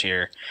choices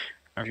here.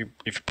 If you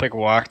click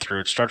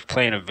walkthrough, it starts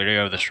playing a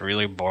video of this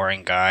really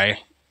boring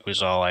guy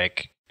who's all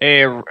like,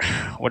 "Hey,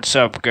 what's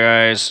up,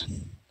 guys?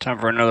 Time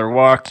for another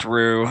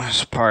walkthrough. This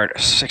is part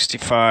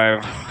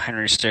 65,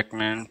 Henry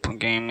Stickmin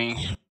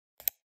Gaming.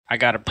 I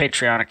got a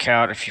Patreon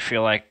account if you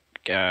feel like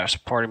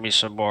supporting me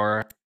some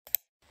more."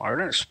 Well, I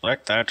didn't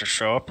expect that to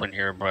show up in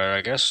here, but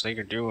I guess they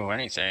could do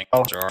anything.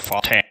 Or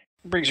fault. It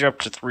brings you up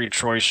to three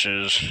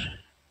choices.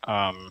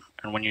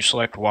 And when you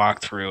select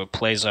walkthrough, it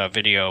plays a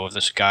video of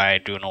this guy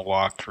doing a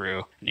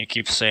walkthrough. And you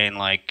keep saying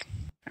like,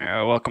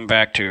 welcome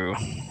back to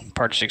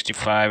part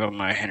 65 of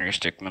my Henry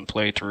Stickmin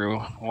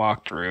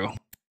walkthrough.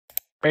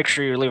 Make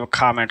sure you leave a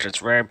comment, it's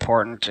very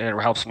important,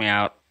 it helps me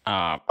out.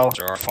 Or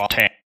fault.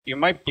 You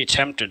might be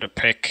tempted to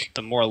pick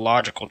the more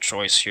logical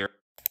choice here.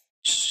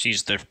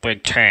 Sees the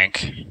big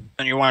tank,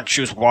 and you want to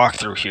choose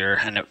walkthrough here,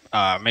 and it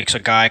makes a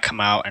guy come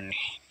out, and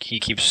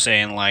he keeps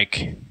saying like,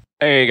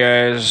 "Hey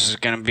guys, this is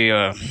gonna be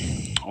a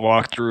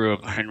walkthrough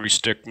of Henry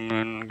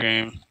Stickmin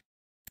game."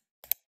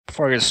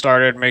 Before I get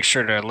started, make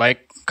sure to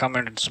like,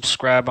 comment, and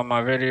subscribe on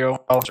my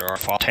video. Or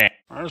fault.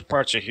 This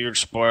part's a huge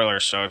spoiler,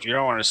 so if you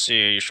don't want to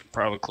see it, you should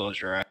probably close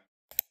your eyes.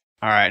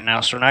 Alright,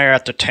 so now you're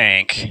at the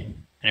tank, and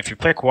if you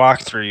click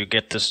walkthrough, you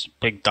get this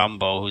big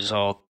Dumbo who's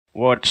all,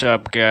 "What's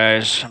up,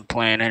 guys? I'm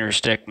playing Henry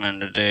Stickmin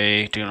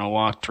today, doing a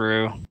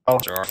walkthrough."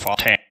 Or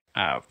fault.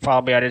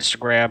 Follow me on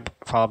Instagram,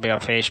 follow me on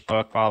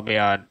Facebook, follow me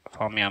on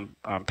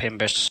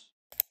Pimbus.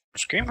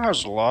 This game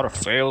has a lot of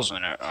fails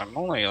in it. I'm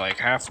only like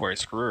halfway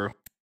through.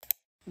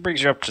 It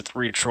brings you up to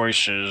three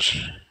choices.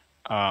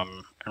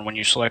 And when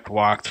you select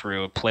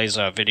walkthrough, it plays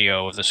a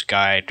video of this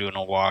guy doing a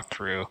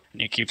walkthrough.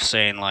 And you keep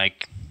saying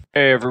like,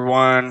 "Hey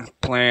everyone,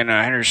 playing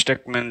Henry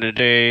Stickmin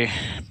today.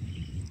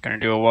 Gonna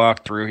do a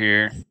walkthrough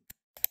here.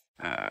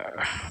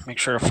 Make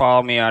sure to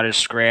follow me on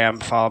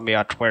Instagram, follow me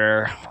on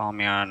Twitter, follow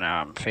me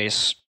on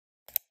Face."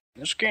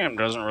 This game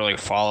doesn't really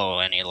follow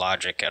any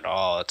logic at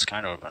all. It's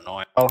kind of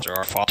annoying.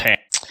 Or fault.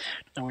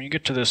 And when you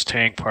get to this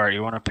tank part,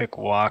 you want to pick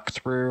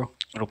walkthrough.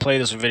 It'll play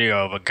this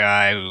video of a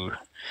guy who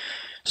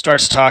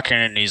starts talking,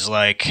 and he's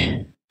like,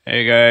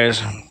 "Hey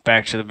guys,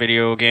 back to the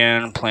video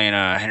again, playing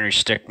Henry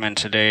Stickmin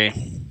today.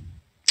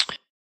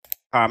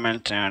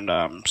 Comment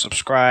and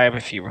subscribe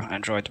if you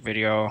enjoyed the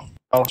video."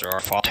 Or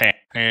fault.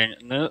 And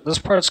this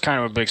part's kind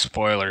of a big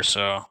spoiler,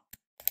 so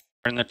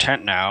we're in the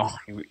tent now.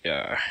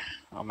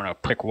 I'm gonna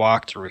click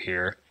walkthrough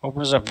here.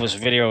 Opens up this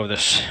video of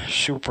this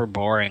super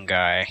boring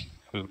guy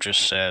who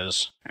just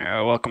says,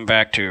 "Welcome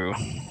back to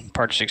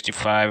part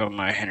 65 of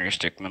my Henry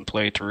Stickmin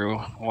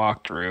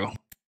walkthrough.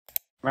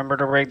 Remember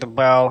to ring the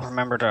bell.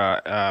 Remember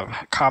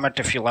to comment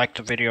if you liked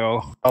the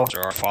video."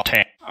 Or fault.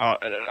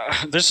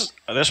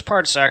 This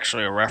part's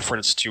actually a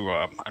reference to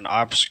an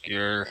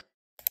obscure.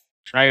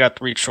 So now you got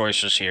three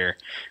choices here.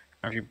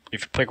 If you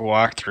click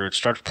walkthrough, it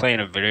starts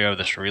playing a video of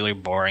this really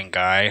boring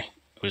guy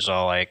who's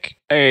all like,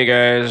 "Hey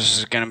guys, this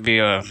is gonna be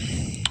a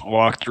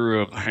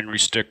walkthrough of Henry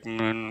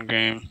Stickmin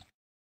game.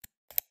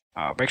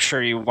 Make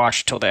sure you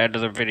watch till the end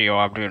of the video.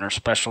 I'm doing a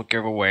special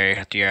giveaway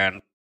at the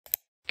end."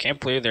 Can't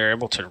believe they're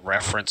able to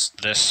reference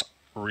this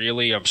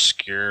really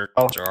obscure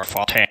or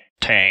fault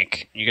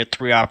tank. You get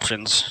three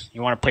options.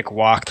 You want to pick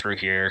walkthrough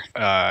here.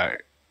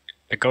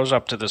 It goes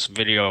up to this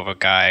video of a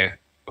guy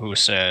who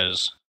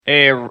says,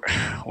 "Hey,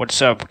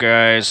 what's up,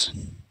 guys?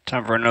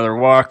 Time for another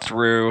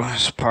walkthrough.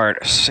 This is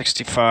part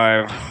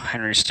 65,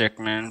 Henry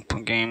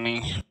Stickmin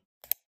Gaming."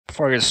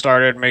 Before I get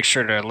started, make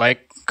sure to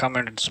like,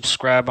 comment, and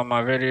subscribe on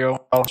my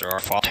video. Or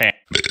fault.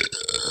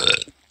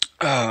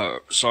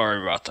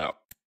 Sorry about that.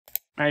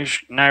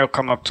 Now you'll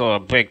come up to a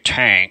big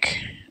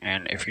tank,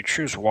 and if you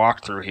choose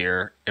walkthrough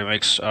here, it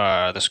makes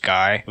this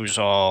guy who's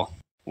all,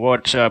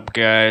 "What's up,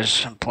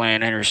 guys? I'm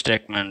playing Henry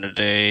Stickmin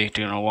today,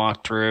 doing a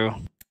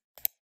walkthrough.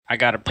 I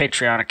got a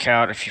Patreon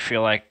account if you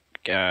feel like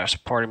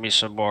supporting me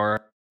some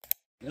more."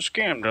 This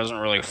game doesn't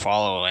really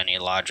follow any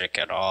logic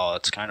at all.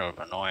 It's kind of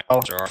annoying.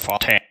 Or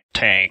fault.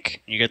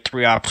 Tank. You get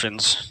three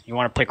options. You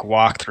want to pick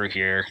walkthrough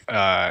here.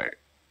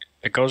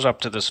 It goes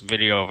up to this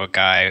video of a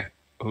guy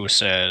who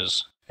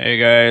says, "Hey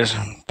guys,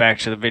 back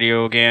to the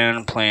video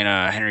again, playing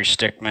Henry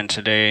Stickmin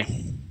today.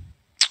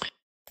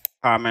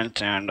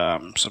 Comment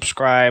and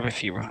subscribe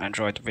if you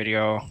enjoyed the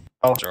video."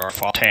 Or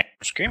fault.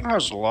 This game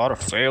has a lot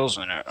of fails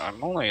in it.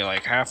 I'm only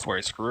like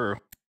halfway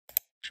through.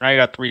 So now you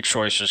got three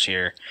choices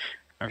here.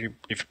 If you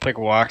click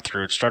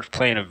walkthrough, it starts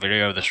playing a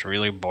video of this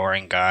really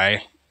boring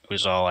guy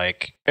who's all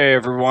like, "Hey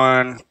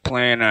everyone,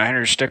 playing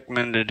Henry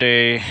Stickmin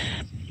today.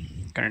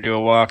 Gonna do a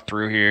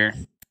walkthrough here.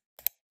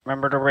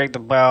 Remember to ring the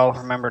bell.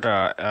 Remember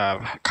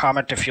to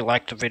comment if you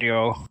liked the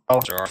video."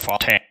 Or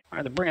fault. Alright,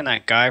 they're bringing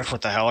that guy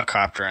with the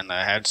helicopter and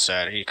the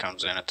headset. He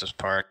comes in at this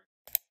part.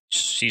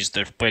 sees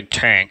the big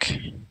tank,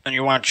 and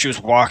you want to choose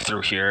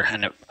walkthrough here,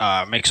 and it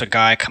makes a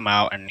guy come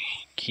out, and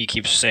he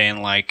keeps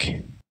saying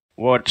like,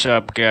 "What's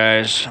up,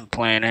 guys? I'm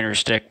playing Henry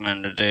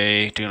Stickmin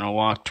today, doing a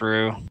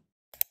walkthrough."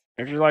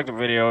 If you like the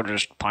video,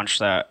 just punch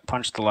the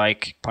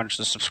like, punch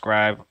the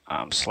subscribe,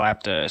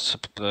 slap the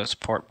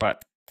support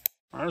button.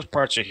 Well, this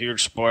part's a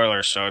huge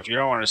spoiler, so if you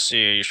don't want to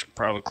see it, you should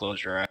probably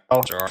close your eyes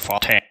or fall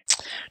tank.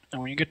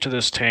 And when you get to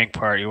this tank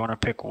part, you want to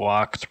pick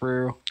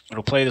walkthrough.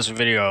 It'll play this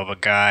video of a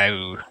guy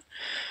who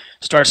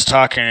starts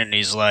talking and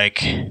he's like,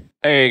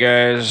 "Hey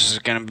guys, this is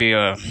gonna be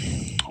a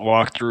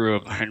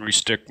walkthrough of Henry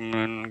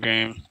Stickmin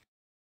game.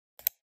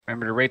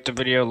 Remember to rate the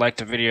video, like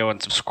the video,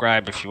 and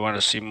subscribe if you want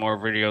to see more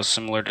videos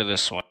similar to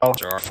this one."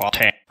 Or fall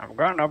tank. I've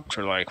gotten up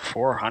to like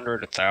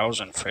 400,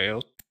 1,000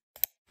 fails.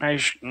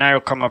 Now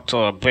you'll come up to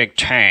a big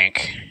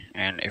tank,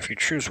 and if you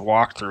choose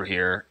walkthrough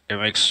here, it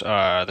makes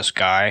this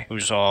guy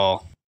who's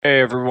all,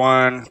 "Hey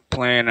everyone,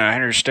 playing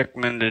Henry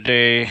Stickmin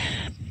today.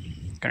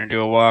 Gonna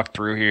do a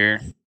walkthrough here."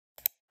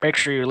 Make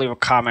sure you leave a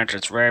comment,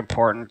 it's very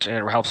important,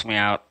 it helps me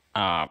out.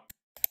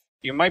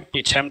 You might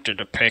be tempted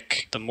to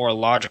pick the more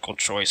logical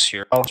choice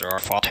here, or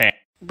fall tank.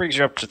 It brings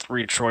you up to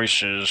 3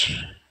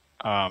 choices,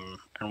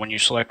 and when you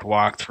select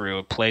walkthrough,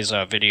 it plays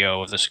a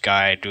video of this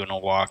guy doing a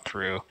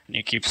walkthrough, and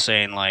you keep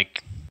saying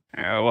like,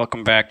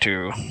 "Welcome back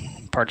to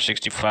part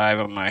 65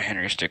 of my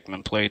Henry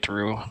Stickmin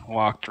playthrough,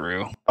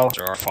 walkthrough,"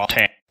 or fall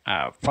tank.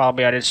 Follow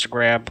me on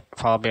Instagram,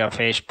 follow me on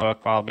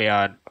Facebook, follow me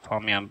on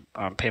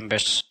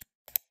Pimbus.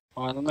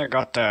 Oh, and then they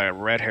got the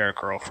red hair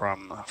girl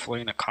from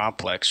Fleeing the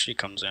Complex. She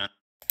comes in.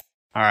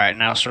 Alright,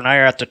 now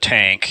you're at the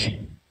tank.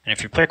 And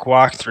if you pick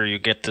walkthrough, you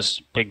get this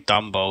big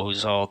Dumbo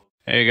who's all,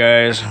 "Hey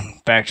guys,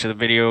 back to the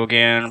video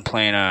again.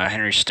 Playing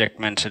Henry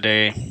Stickmin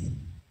today."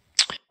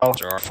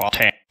 Or fall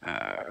tank.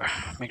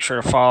 Make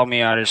sure to follow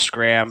me on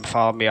Instagram,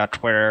 follow me on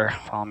Twitter,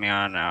 follow me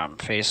on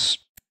Face.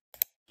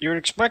 You would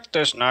expect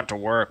this not to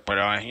work,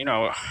 but you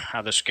know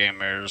how this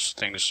game is.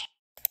 Things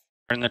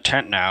are in the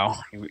tent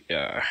now.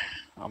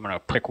 I'm gonna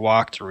pick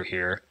walkthrough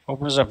here.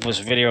 Opens up this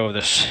video of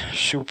this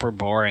super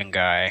boring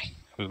guy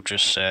who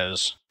just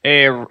says,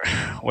 "Hey,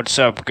 what's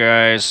up,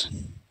 guys?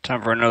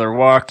 Time for another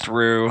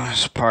walkthrough.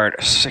 It's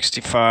part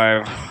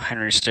 65,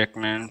 Henry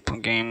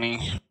Stickmin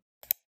gaming.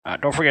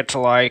 Don't forget to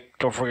like,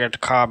 don't forget to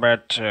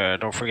comment,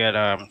 don't forget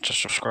to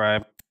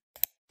subscribe."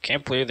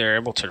 Can't believe they're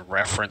able to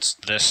reference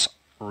this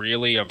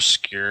really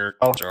obscure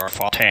or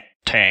fall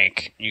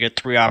tank. You get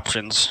 3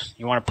 options.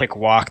 You want to pick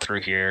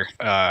walkthrough here.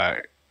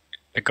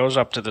 It goes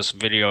up to this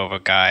video of a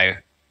guy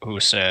who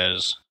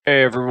says,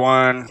 "Hey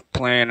everyone,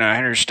 playing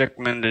Henry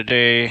Stickmin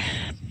today.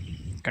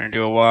 Gonna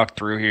do a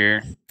walkthrough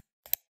here.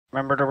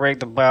 Remember to ring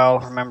the bell.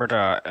 Remember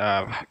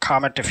to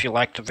comment if you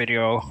like the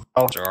video."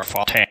 Or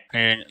fall tank.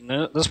 And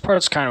this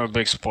part's kind of a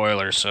big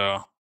spoiler,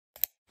 so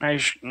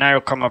now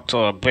you'll come up to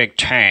a big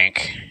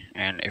tank,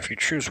 and if you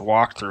choose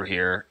walkthrough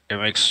here, it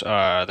makes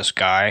this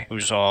guy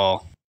who's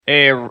all,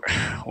 "Hey,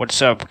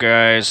 what's up,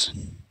 guys?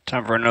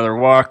 Time for another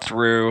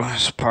walkthrough.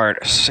 It's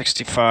part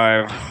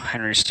 65,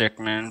 Henry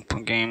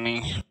Stickmin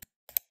gaming.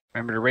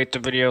 Remember to rate the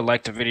video,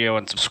 like the video,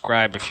 and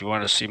subscribe if you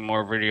want to see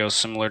more videos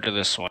similar to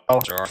this one."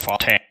 Or fall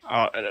tank.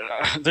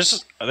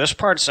 This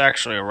part's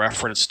actually a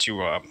reference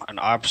to an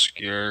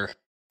obscure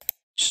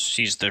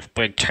sees the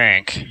big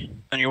tank,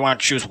 and you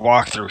want to choose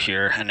walkthrough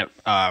here, and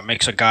it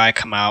makes a guy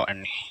come out,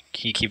 and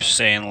he keeps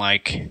saying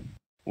like,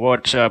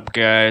 "What's up,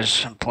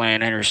 guys? I'm playing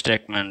Henry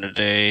Stickmin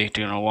today,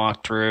 doing a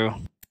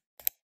walkthrough."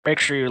 Make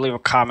sure you leave a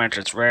comment,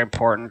 it's very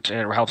important,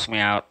 it helps me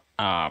out.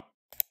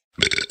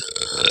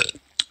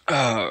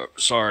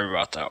 Sorry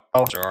about that.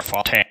 Or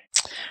fall tank.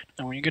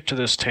 And when you get to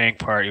this tank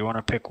part, you want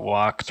to pick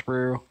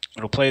walkthrough.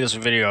 It'll play this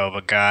video of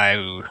a guy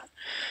who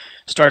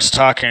starts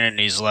talking and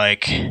he's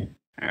like,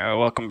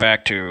 "Welcome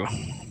back to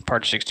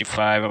part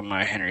 65 of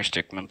my Henry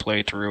Stickmin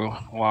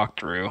playthrough,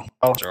 walkthrough."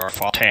 Or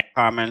fall tank.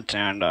 Comment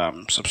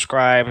and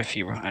subscribe if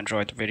you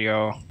enjoyed the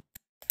video.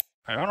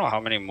 I don't know how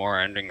many more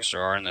endings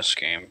there are in this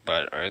game,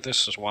 but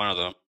this is one of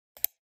them.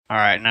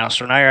 Alright, now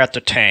you're at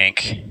the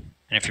tank.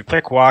 And if you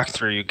pick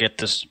walkthrough, you get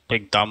this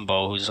big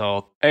Dumbo who's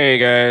all, "Hey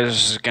guys,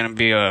 this is gonna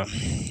be a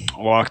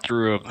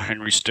walkthrough of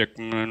Henry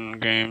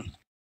Stickmin game.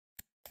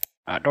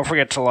 Don't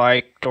forget to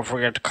like, don't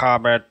forget to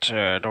comment,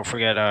 don't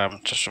forget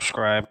to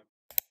subscribe."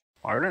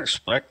 Well, I didn't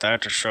expect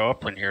that to show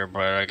up in here,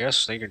 but I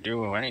guess they could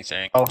do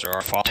anything.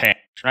 Or fall tank.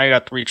 So now you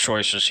got 3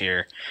 choices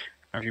here.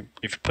 If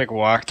you pick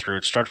walkthrough,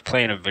 it starts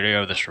playing a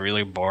video of this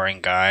really boring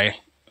guy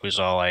who's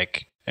all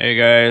like, "Hey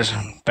guys,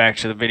 back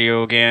to the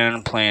video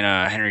again, playing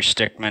Henry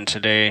Stickmin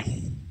today.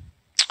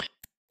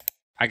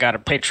 I got a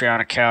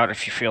Patreon account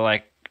if you feel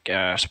like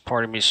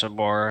supporting me some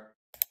more."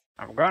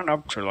 I've gotten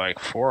up to like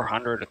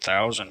 400,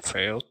 1,000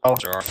 fails.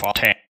 Or fall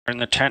tank. We're in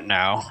the tent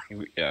now.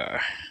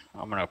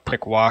 I'm gonna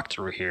pick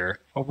walkthrough here.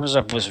 Opens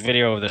up this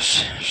video of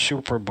this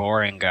super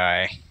boring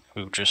guy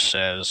who just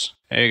says,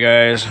 "Hey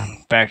guys,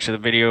 back to the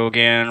video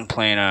again,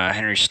 playing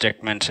Henry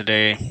Stickmin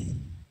today.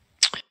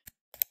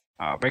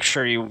 Make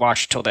sure you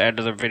watch till the end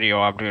of the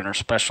video. I'm doing a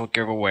special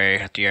giveaway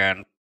at the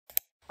end.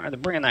 They're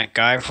bringing that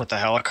guy with the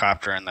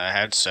helicopter and the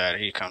headset.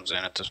 He comes in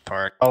at this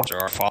part. Or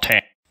our fault.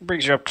 It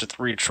brings you up to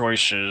 3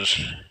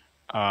 choices.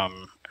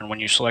 And when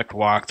you select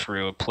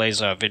walkthrough, it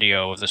plays a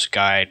video of this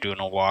guy doing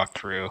a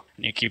walkthrough.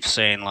 And you keep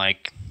saying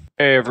like,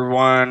 "Hey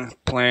everyone,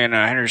 playing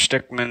Henry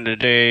Stickmin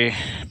today.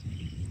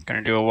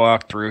 Gonna do a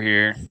walkthrough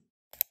here.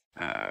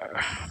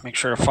 Make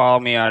sure to follow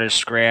me on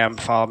Instagram,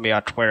 follow me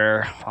on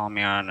Twitter, follow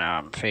me on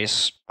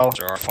Facebook."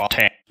 Or fault.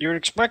 You would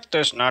expect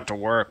this not to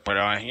work,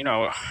 but you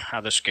know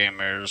how this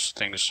game is.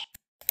 Things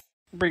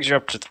brings you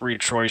up to 3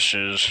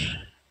 choices.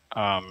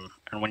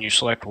 And when you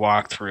select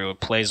walkthrough, it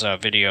plays a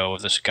video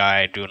of this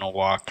guy doing a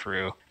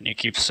walkthrough. And you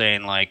keep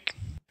saying like,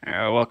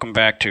 "Welcome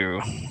back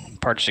to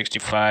part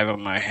 65 of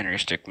my Henry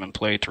Stickmin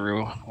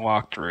playthrough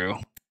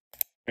walkthrough."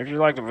 If you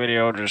like the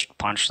video, just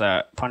punch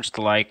the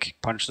like,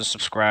 punch the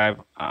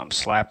subscribe,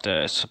 slap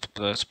the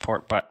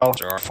support button.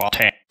 Or fault.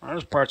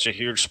 This part's a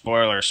huge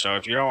spoiler, so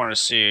if you don't want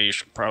to see it, you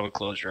should probably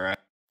close your eyes.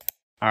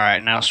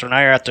 Alright, so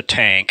now you're at the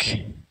tank.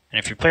 And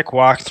if you click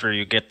walkthrough,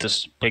 you get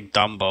this big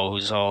Dumbo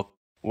who's all,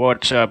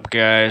 "What's up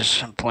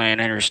guys, I'm playing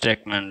Henry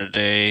Stickmin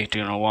today,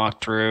 doing a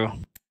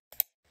walkthrough.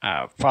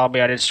 Follow me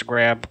on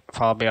Instagram,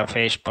 follow me on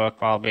Facebook,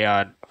 follow me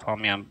on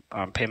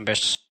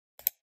Pinbis."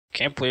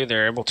 Can't believe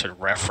they're able to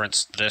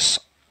reference this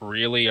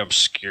really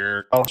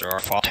obscure or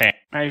fault.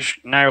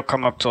 Now you'll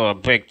come up to a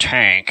big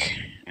tank,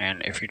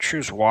 and if you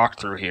choose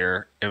walkthrough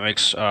here, it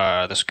makes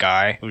this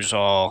guy who's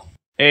all,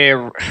 "Hey,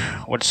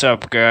 what's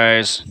up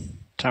guys?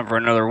 Time for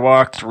another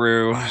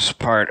walkthrough. It's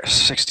part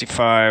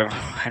 65,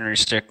 Henry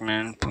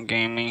Stickmin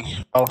Gaming."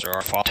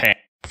 Or fault.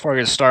 Before we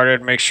get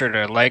started, make sure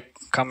to like,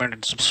 comment,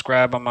 and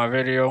subscribe on my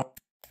video.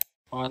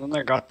 Oh, and then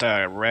they got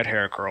that red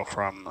hair girl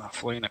from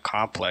Fleeing the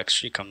Complex.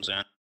 She comes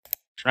in.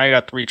 So now you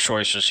got 3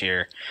 choices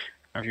here.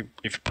 If you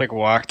click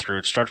walkthrough,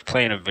 it starts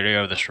playing a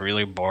video of this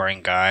really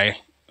boring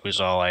guy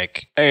who's all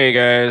like, "Hey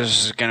guys,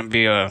 this is gonna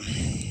be a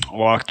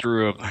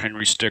walkthrough of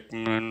Henry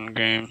Stickmin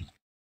game."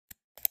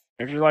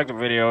 If you like the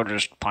video,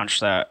 just punch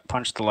the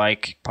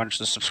like, punch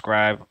the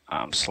subscribe,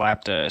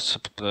 slap the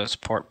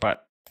support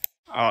button.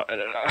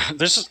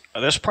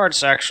 This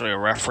part's actually a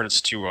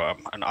reference to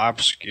an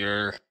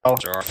obscure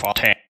or fault.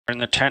 We're in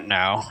the tent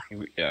now.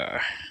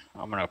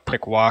 I'm gonna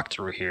click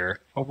walkthrough here.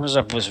 Opens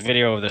up this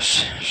video of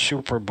this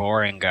super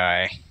boring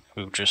guy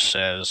who just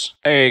says,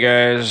 "Hey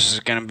guys, this is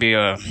gonna be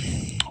a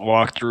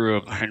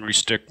walkthrough of Henry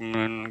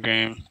Stickmin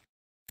game."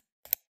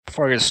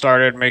 Before we get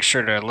started, make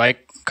sure to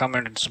like,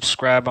 comment, and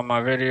subscribe on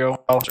my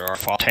video. Or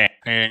fault.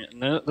 And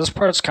this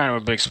part's kind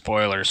of a big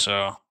spoiler,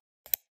 so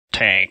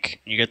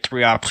tank. You get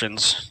 3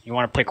 options. You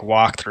want to pick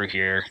walkthrough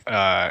here.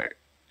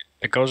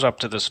 It goes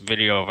up to this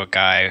video of a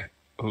guy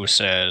who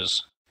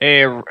says,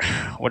 "Hey,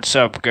 what's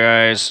up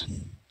guys?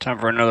 Time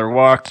for another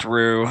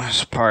walkthrough.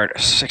 It's part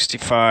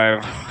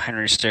 65,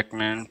 Henry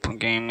Stickmin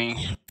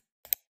Gaming."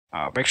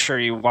 Make sure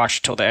you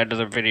watch till the end of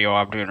the video.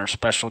 I'm doing a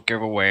special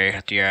giveaway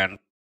at the end.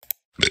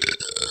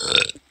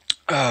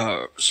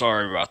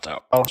 Sorry about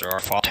that. Or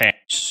fault.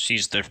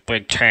 Sees the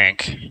big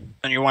tank.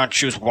 And you want to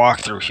choose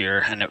walkthrough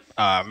here, and it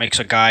makes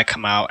a guy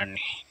come out, and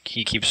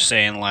he keeps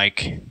saying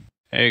like,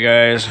 "Hey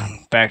guys,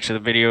 back to the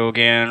video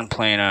again,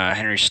 playing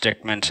Henry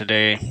Stickmin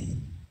today.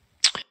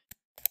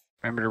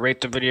 Remember to rate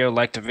the video,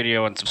 like the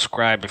video, and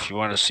subscribe if you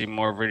want to see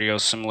more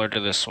videos similar to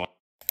this one."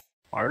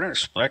 I didn't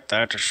expect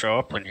that to show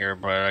up in here,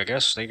 but I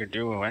guess they could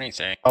do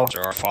anything. Or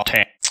fault.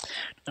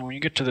 And when you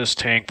get to this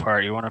tank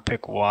part, you want to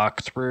pick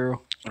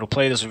walkthrough. It'll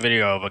play this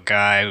video of a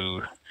guy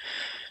who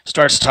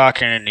starts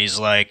talking, and he's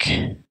like,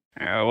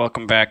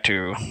 "Welcome back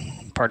to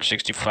part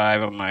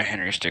 65 of my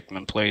Henry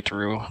Stickmin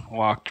playthrough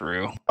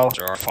walkthrough."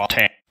 Or fault.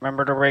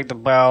 Remember to ring the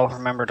bell.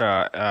 Remember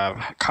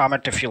to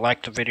comment if you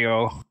liked the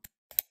video.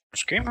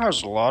 This game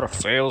has a lot of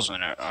fails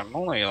in it. I'm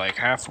only like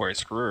halfway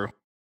through.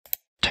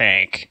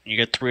 Tank. You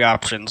get 3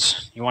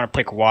 options. You want to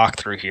pick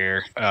walkthrough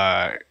here.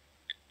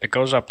 It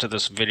goes up to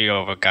this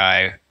video of a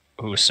guy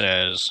who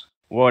says,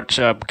 "What's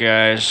up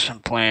guys, I'm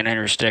playing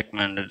Henry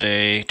Stickmin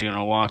today, doing a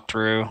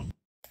walkthrough.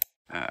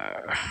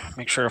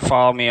 Make sure to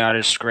follow me on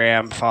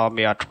Instagram, follow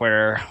me on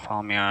Twitter,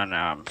 follow me on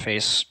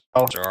Facebook."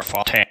 Or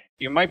fault.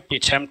 You might be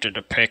tempted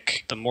to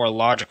pick the more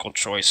logical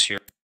choice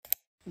here.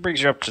 It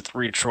brings you up to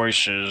 3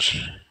 choices.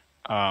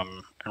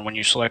 And when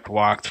you select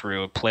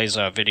walkthrough, it plays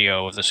a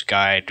video of this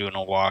guy doing a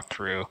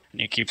walkthrough.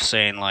 And you keep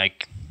saying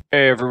like,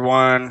 "Hey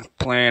everyone,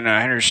 playing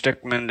Henry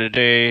Stickmin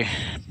today.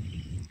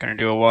 Gonna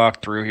do a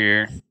walkthrough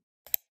here.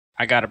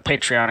 I got a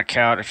Patreon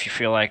account if you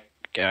feel like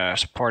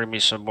supporting me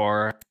some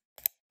more."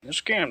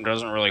 This game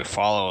doesn't really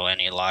follow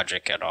any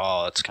logic at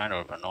all. It's kind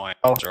of annoying.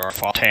 Or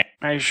fault.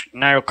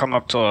 Now you'll come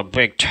up to a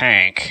big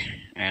tank,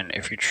 and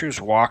if you choose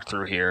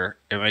walkthrough here,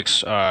 it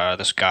makes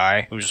this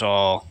guy who's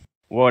all,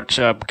 "What's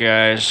up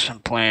guys, I'm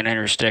playing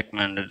Henry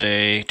Stickmin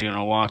today, doing a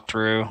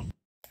walkthrough.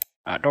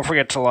 Don't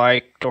forget to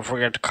like, don't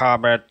forget to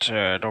comment,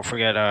 don't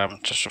forget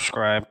to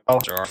subscribe."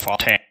 Or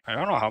fault. I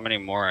don't know how many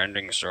more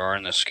endings there are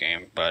in this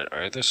game, but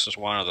this is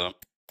one of them.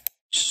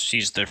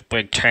 Sees the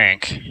big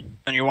tank,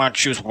 and you want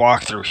to choose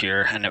walkthrough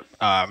here, and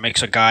it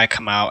makes a guy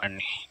come out,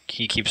 and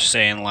he keeps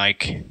saying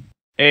like,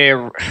 Hey,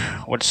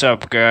 what's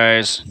up,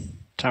 guys?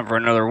 Time for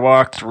another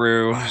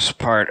walkthrough. It's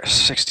part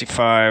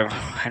 65.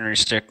 Henry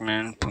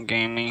Stickmin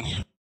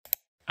gaming.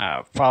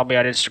 Follow me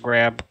on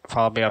Instagram.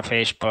 Follow me on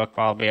Facebook.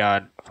 Follow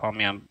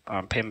me on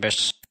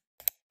Pimbus.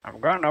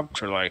 I've gotten up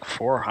to like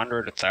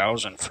 400,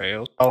 1,000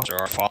 fails.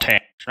 Or fall 10.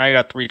 So now you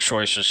got three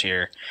choices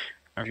here.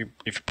 If you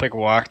click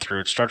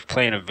walkthrough, it starts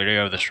playing a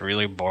video of this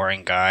really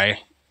boring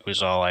guy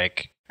who's all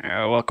like,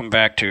 welcome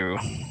back to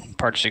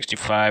part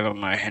 65 of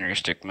my Henry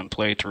Stickmin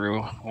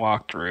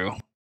walkthrough.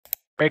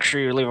 Make sure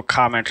you leave a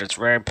comment, it's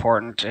very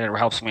important, it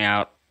helps me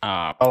out.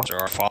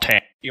 Or fall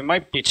 10. You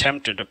might be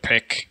tempted to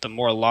pick the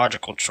more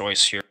logical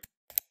choice here.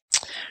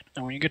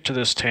 And when you get to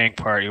this tank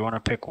part, you want to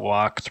pick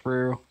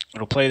walkthrough.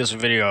 It'll play this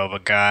video of a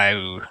guy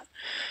who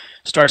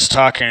starts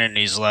talking and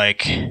he's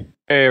like, hey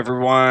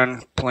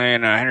everyone,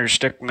 playing Henry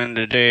Stickmin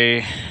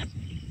today.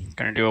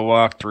 Gonna do a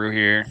walkthrough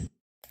here.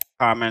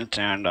 Comment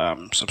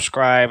and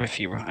subscribe if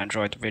you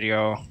enjoyed the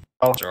video.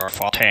 Or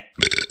fall 10.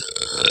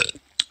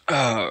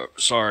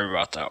 Sorry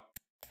about that.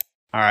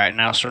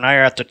 Alright, so now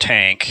you're at the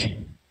tank.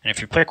 And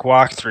if you click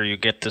walkthrough, you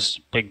get this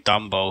big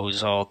Dumbo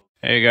who's all,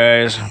 hey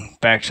guys,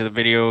 back to the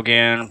video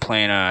again,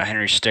 playing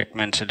Henry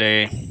Stickmin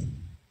today.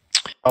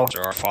 Or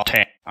fall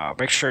 10.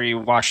 Make sure you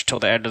watch till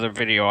the end of the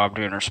video. I'm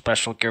doing a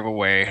special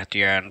giveaway at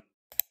the end.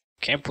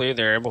 Can't believe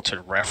they're able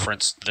to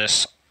reference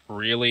this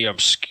really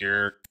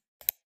obscure.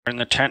 We're in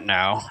the tent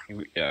now.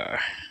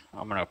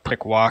 I'm gonna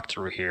click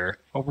walkthrough here.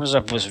 Opens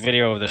up this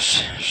video of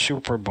this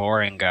super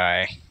boring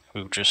guy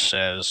who just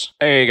says,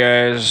 hey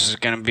guys, this is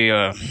gonna be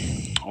a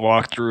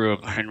walkthrough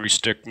of Henry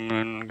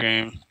Stickmin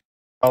game.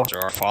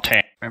 Or fall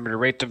 10. Remember to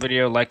rate the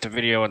video, like the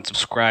video, and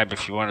subscribe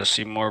if you want to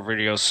see more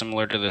videos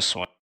similar to this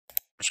one.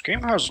 This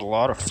game has a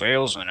lot of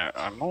fails in it.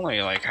 I'm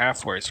only like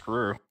halfway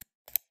through.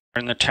 We're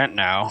in the tent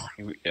now.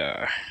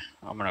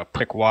 I'm gonna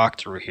click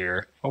walkthrough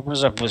here.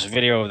 Opens up this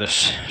video of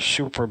this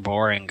super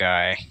boring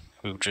guy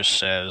who just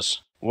says,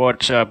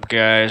 what's up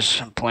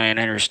guys, I'm playing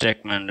Henry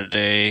Stickmin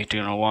today,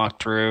 doing a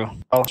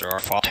walkthrough. Or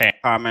fall 10.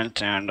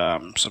 Comment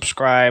and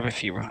subscribe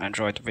if you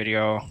enjoyed the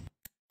video.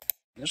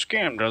 This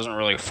game doesn't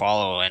really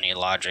follow any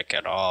logic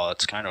at all.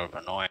 It's kind of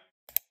annoying.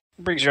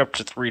 It brings you up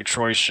to three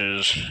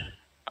choices.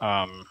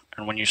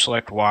 And when you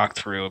select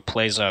walkthrough, it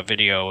plays a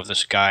video of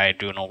this guy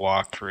doing a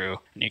walkthrough.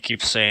 And you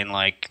keep saying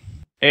like,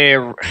 hey,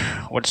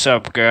 what's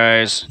up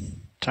guys?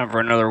 Time for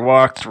another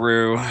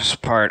walkthrough. It's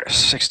part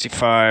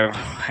 65,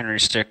 Henry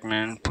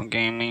Stickmin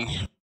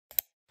gaming.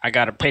 I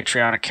got a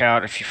Patreon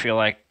account if you feel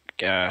like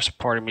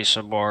supporting me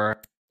some more.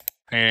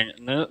 And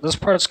this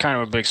part's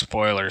kind of a big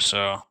spoiler,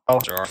 so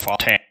or fall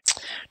 10.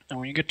 And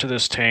when you get to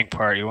this tank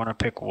part, you want to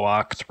pick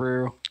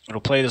walkthrough.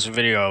 It'll play this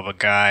video of a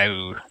guy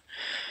who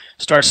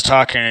starts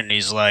talking and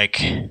he's like,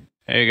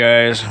 hey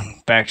guys,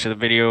 back to the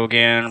video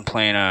again,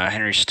 playing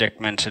Henry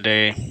Stickmin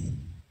today.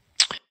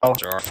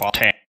 Or fall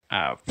 10.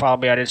 Follow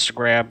me on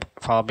Instagram,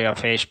 follow me on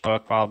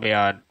Facebook, follow me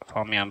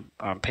on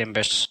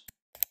Pimbus.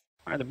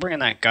 Alright, they're bringing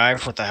that guy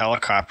with the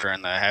helicopter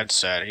and the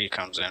headset. He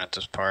comes in at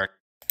this part.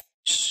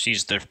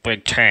 Sees the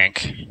big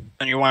tank.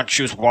 And you want to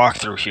choose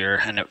walkthrough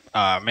here, and it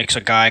makes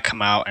a guy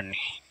come out and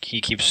he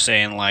keeps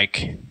saying like,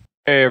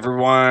 hey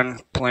everyone,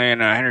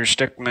 playing Henry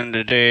Stickmin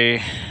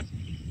today.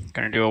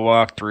 Gonna do a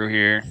walkthrough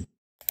here.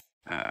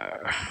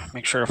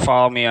 Make sure to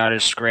follow me on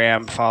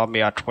Instagram, follow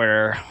me on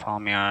Twitter, follow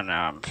me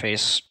on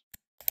Face.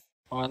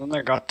 Oh, and then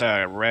they got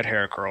the red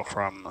hair girl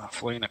from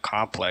Fleeing the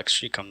Complex.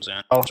 She comes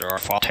in. Or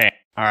fall 10.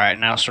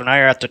 Alright, so now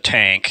you're at the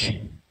tank.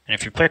 And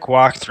if you click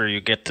walkthrough,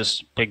 you get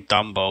this big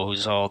Dumbo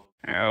who's all,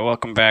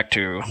 welcome back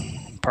to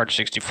part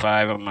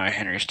 65 of my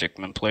Henry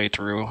Stickmin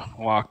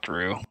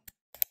walkthrough.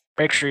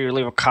 Make sure you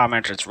leave a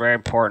comment, it's very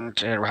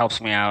important, it helps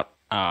me out.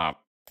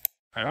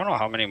 I don't know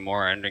how many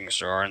more endings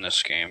there are in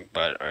this game,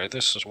 but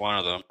this is one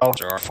of them.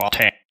 Or fall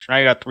 10. So now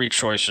you got three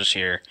choices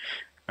here.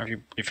 If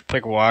you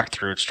click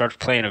walkthrough, it starts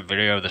playing a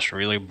video of this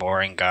really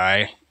boring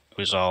guy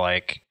who's all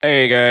like,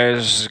 hey guys,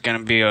 this is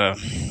gonna be a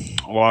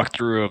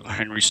walkthrough of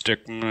Henry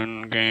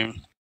Stickmin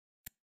game.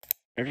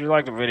 If you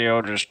like the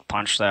video, just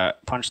punch the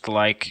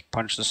like,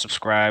 punch the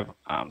subscribe,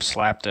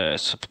 slap the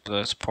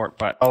support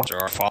button.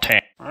 Or fall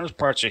 10. Well, this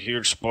part's a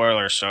huge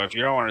spoiler, so if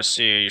you don't want to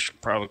see it, you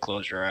should probably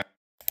close your eyes.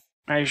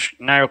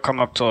 Now you'll come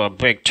up to a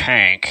big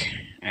tank,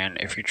 and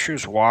if you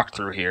choose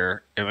walkthrough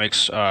here, it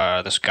makes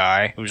this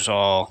guy who's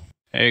all,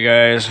 hey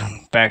guys,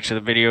 back to the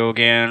video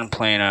again,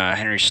 playing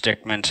Henry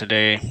Stickmin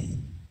today.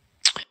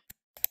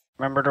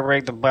 Remember to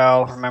ring the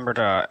bell, remember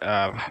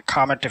to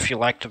comment if you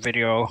liked the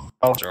video.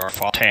 Or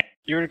fall 10.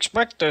 You would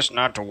expect this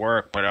not to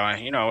work,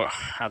 but you know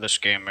how this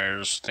game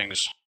is,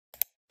 things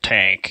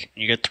tank.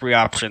 You get three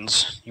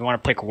options. You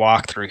want to pick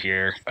walkthrough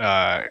here.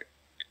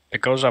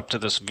 It goes up to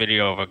this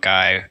video of a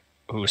guy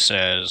who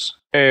says,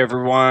 hey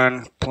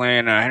everyone,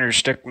 playing Henry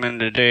Stickmin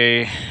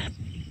today.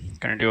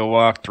 Gonna do a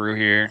walkthrough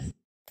here.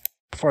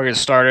 Before we get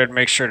started,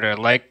 make sure to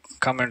like,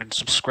 comment, and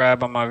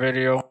subscribe on my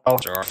video.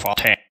 Or fall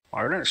 10.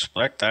 I didn't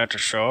expect that to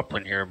show up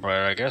in here, but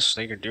I guess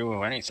they could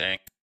do anything.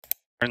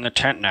 We're in the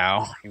tent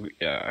now.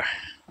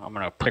 I'm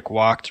gonna click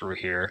walkthrough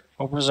here.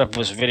 Opens up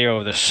this video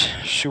of this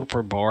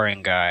super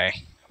boring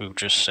guy who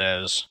just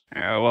says,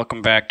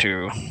 welcome back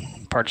to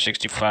part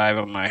 65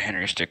 of my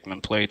Henry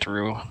Stickmin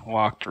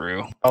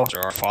walkthrough.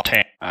 Our fall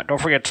tank. Don't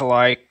forget to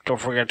like,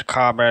 don't forget to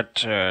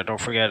comment, don't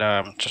forget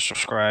to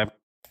subscribe.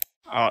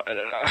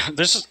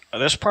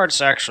 This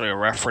part's actually a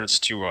reference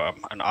to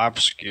an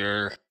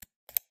obscure.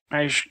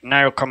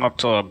 Now you'll come up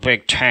to a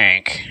big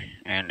tank,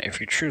 and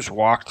if you choose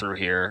walkthrough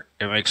here,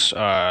 it makes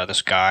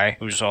this guy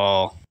who's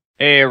all,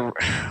 hey,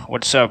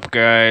 what's up,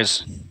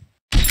 guys?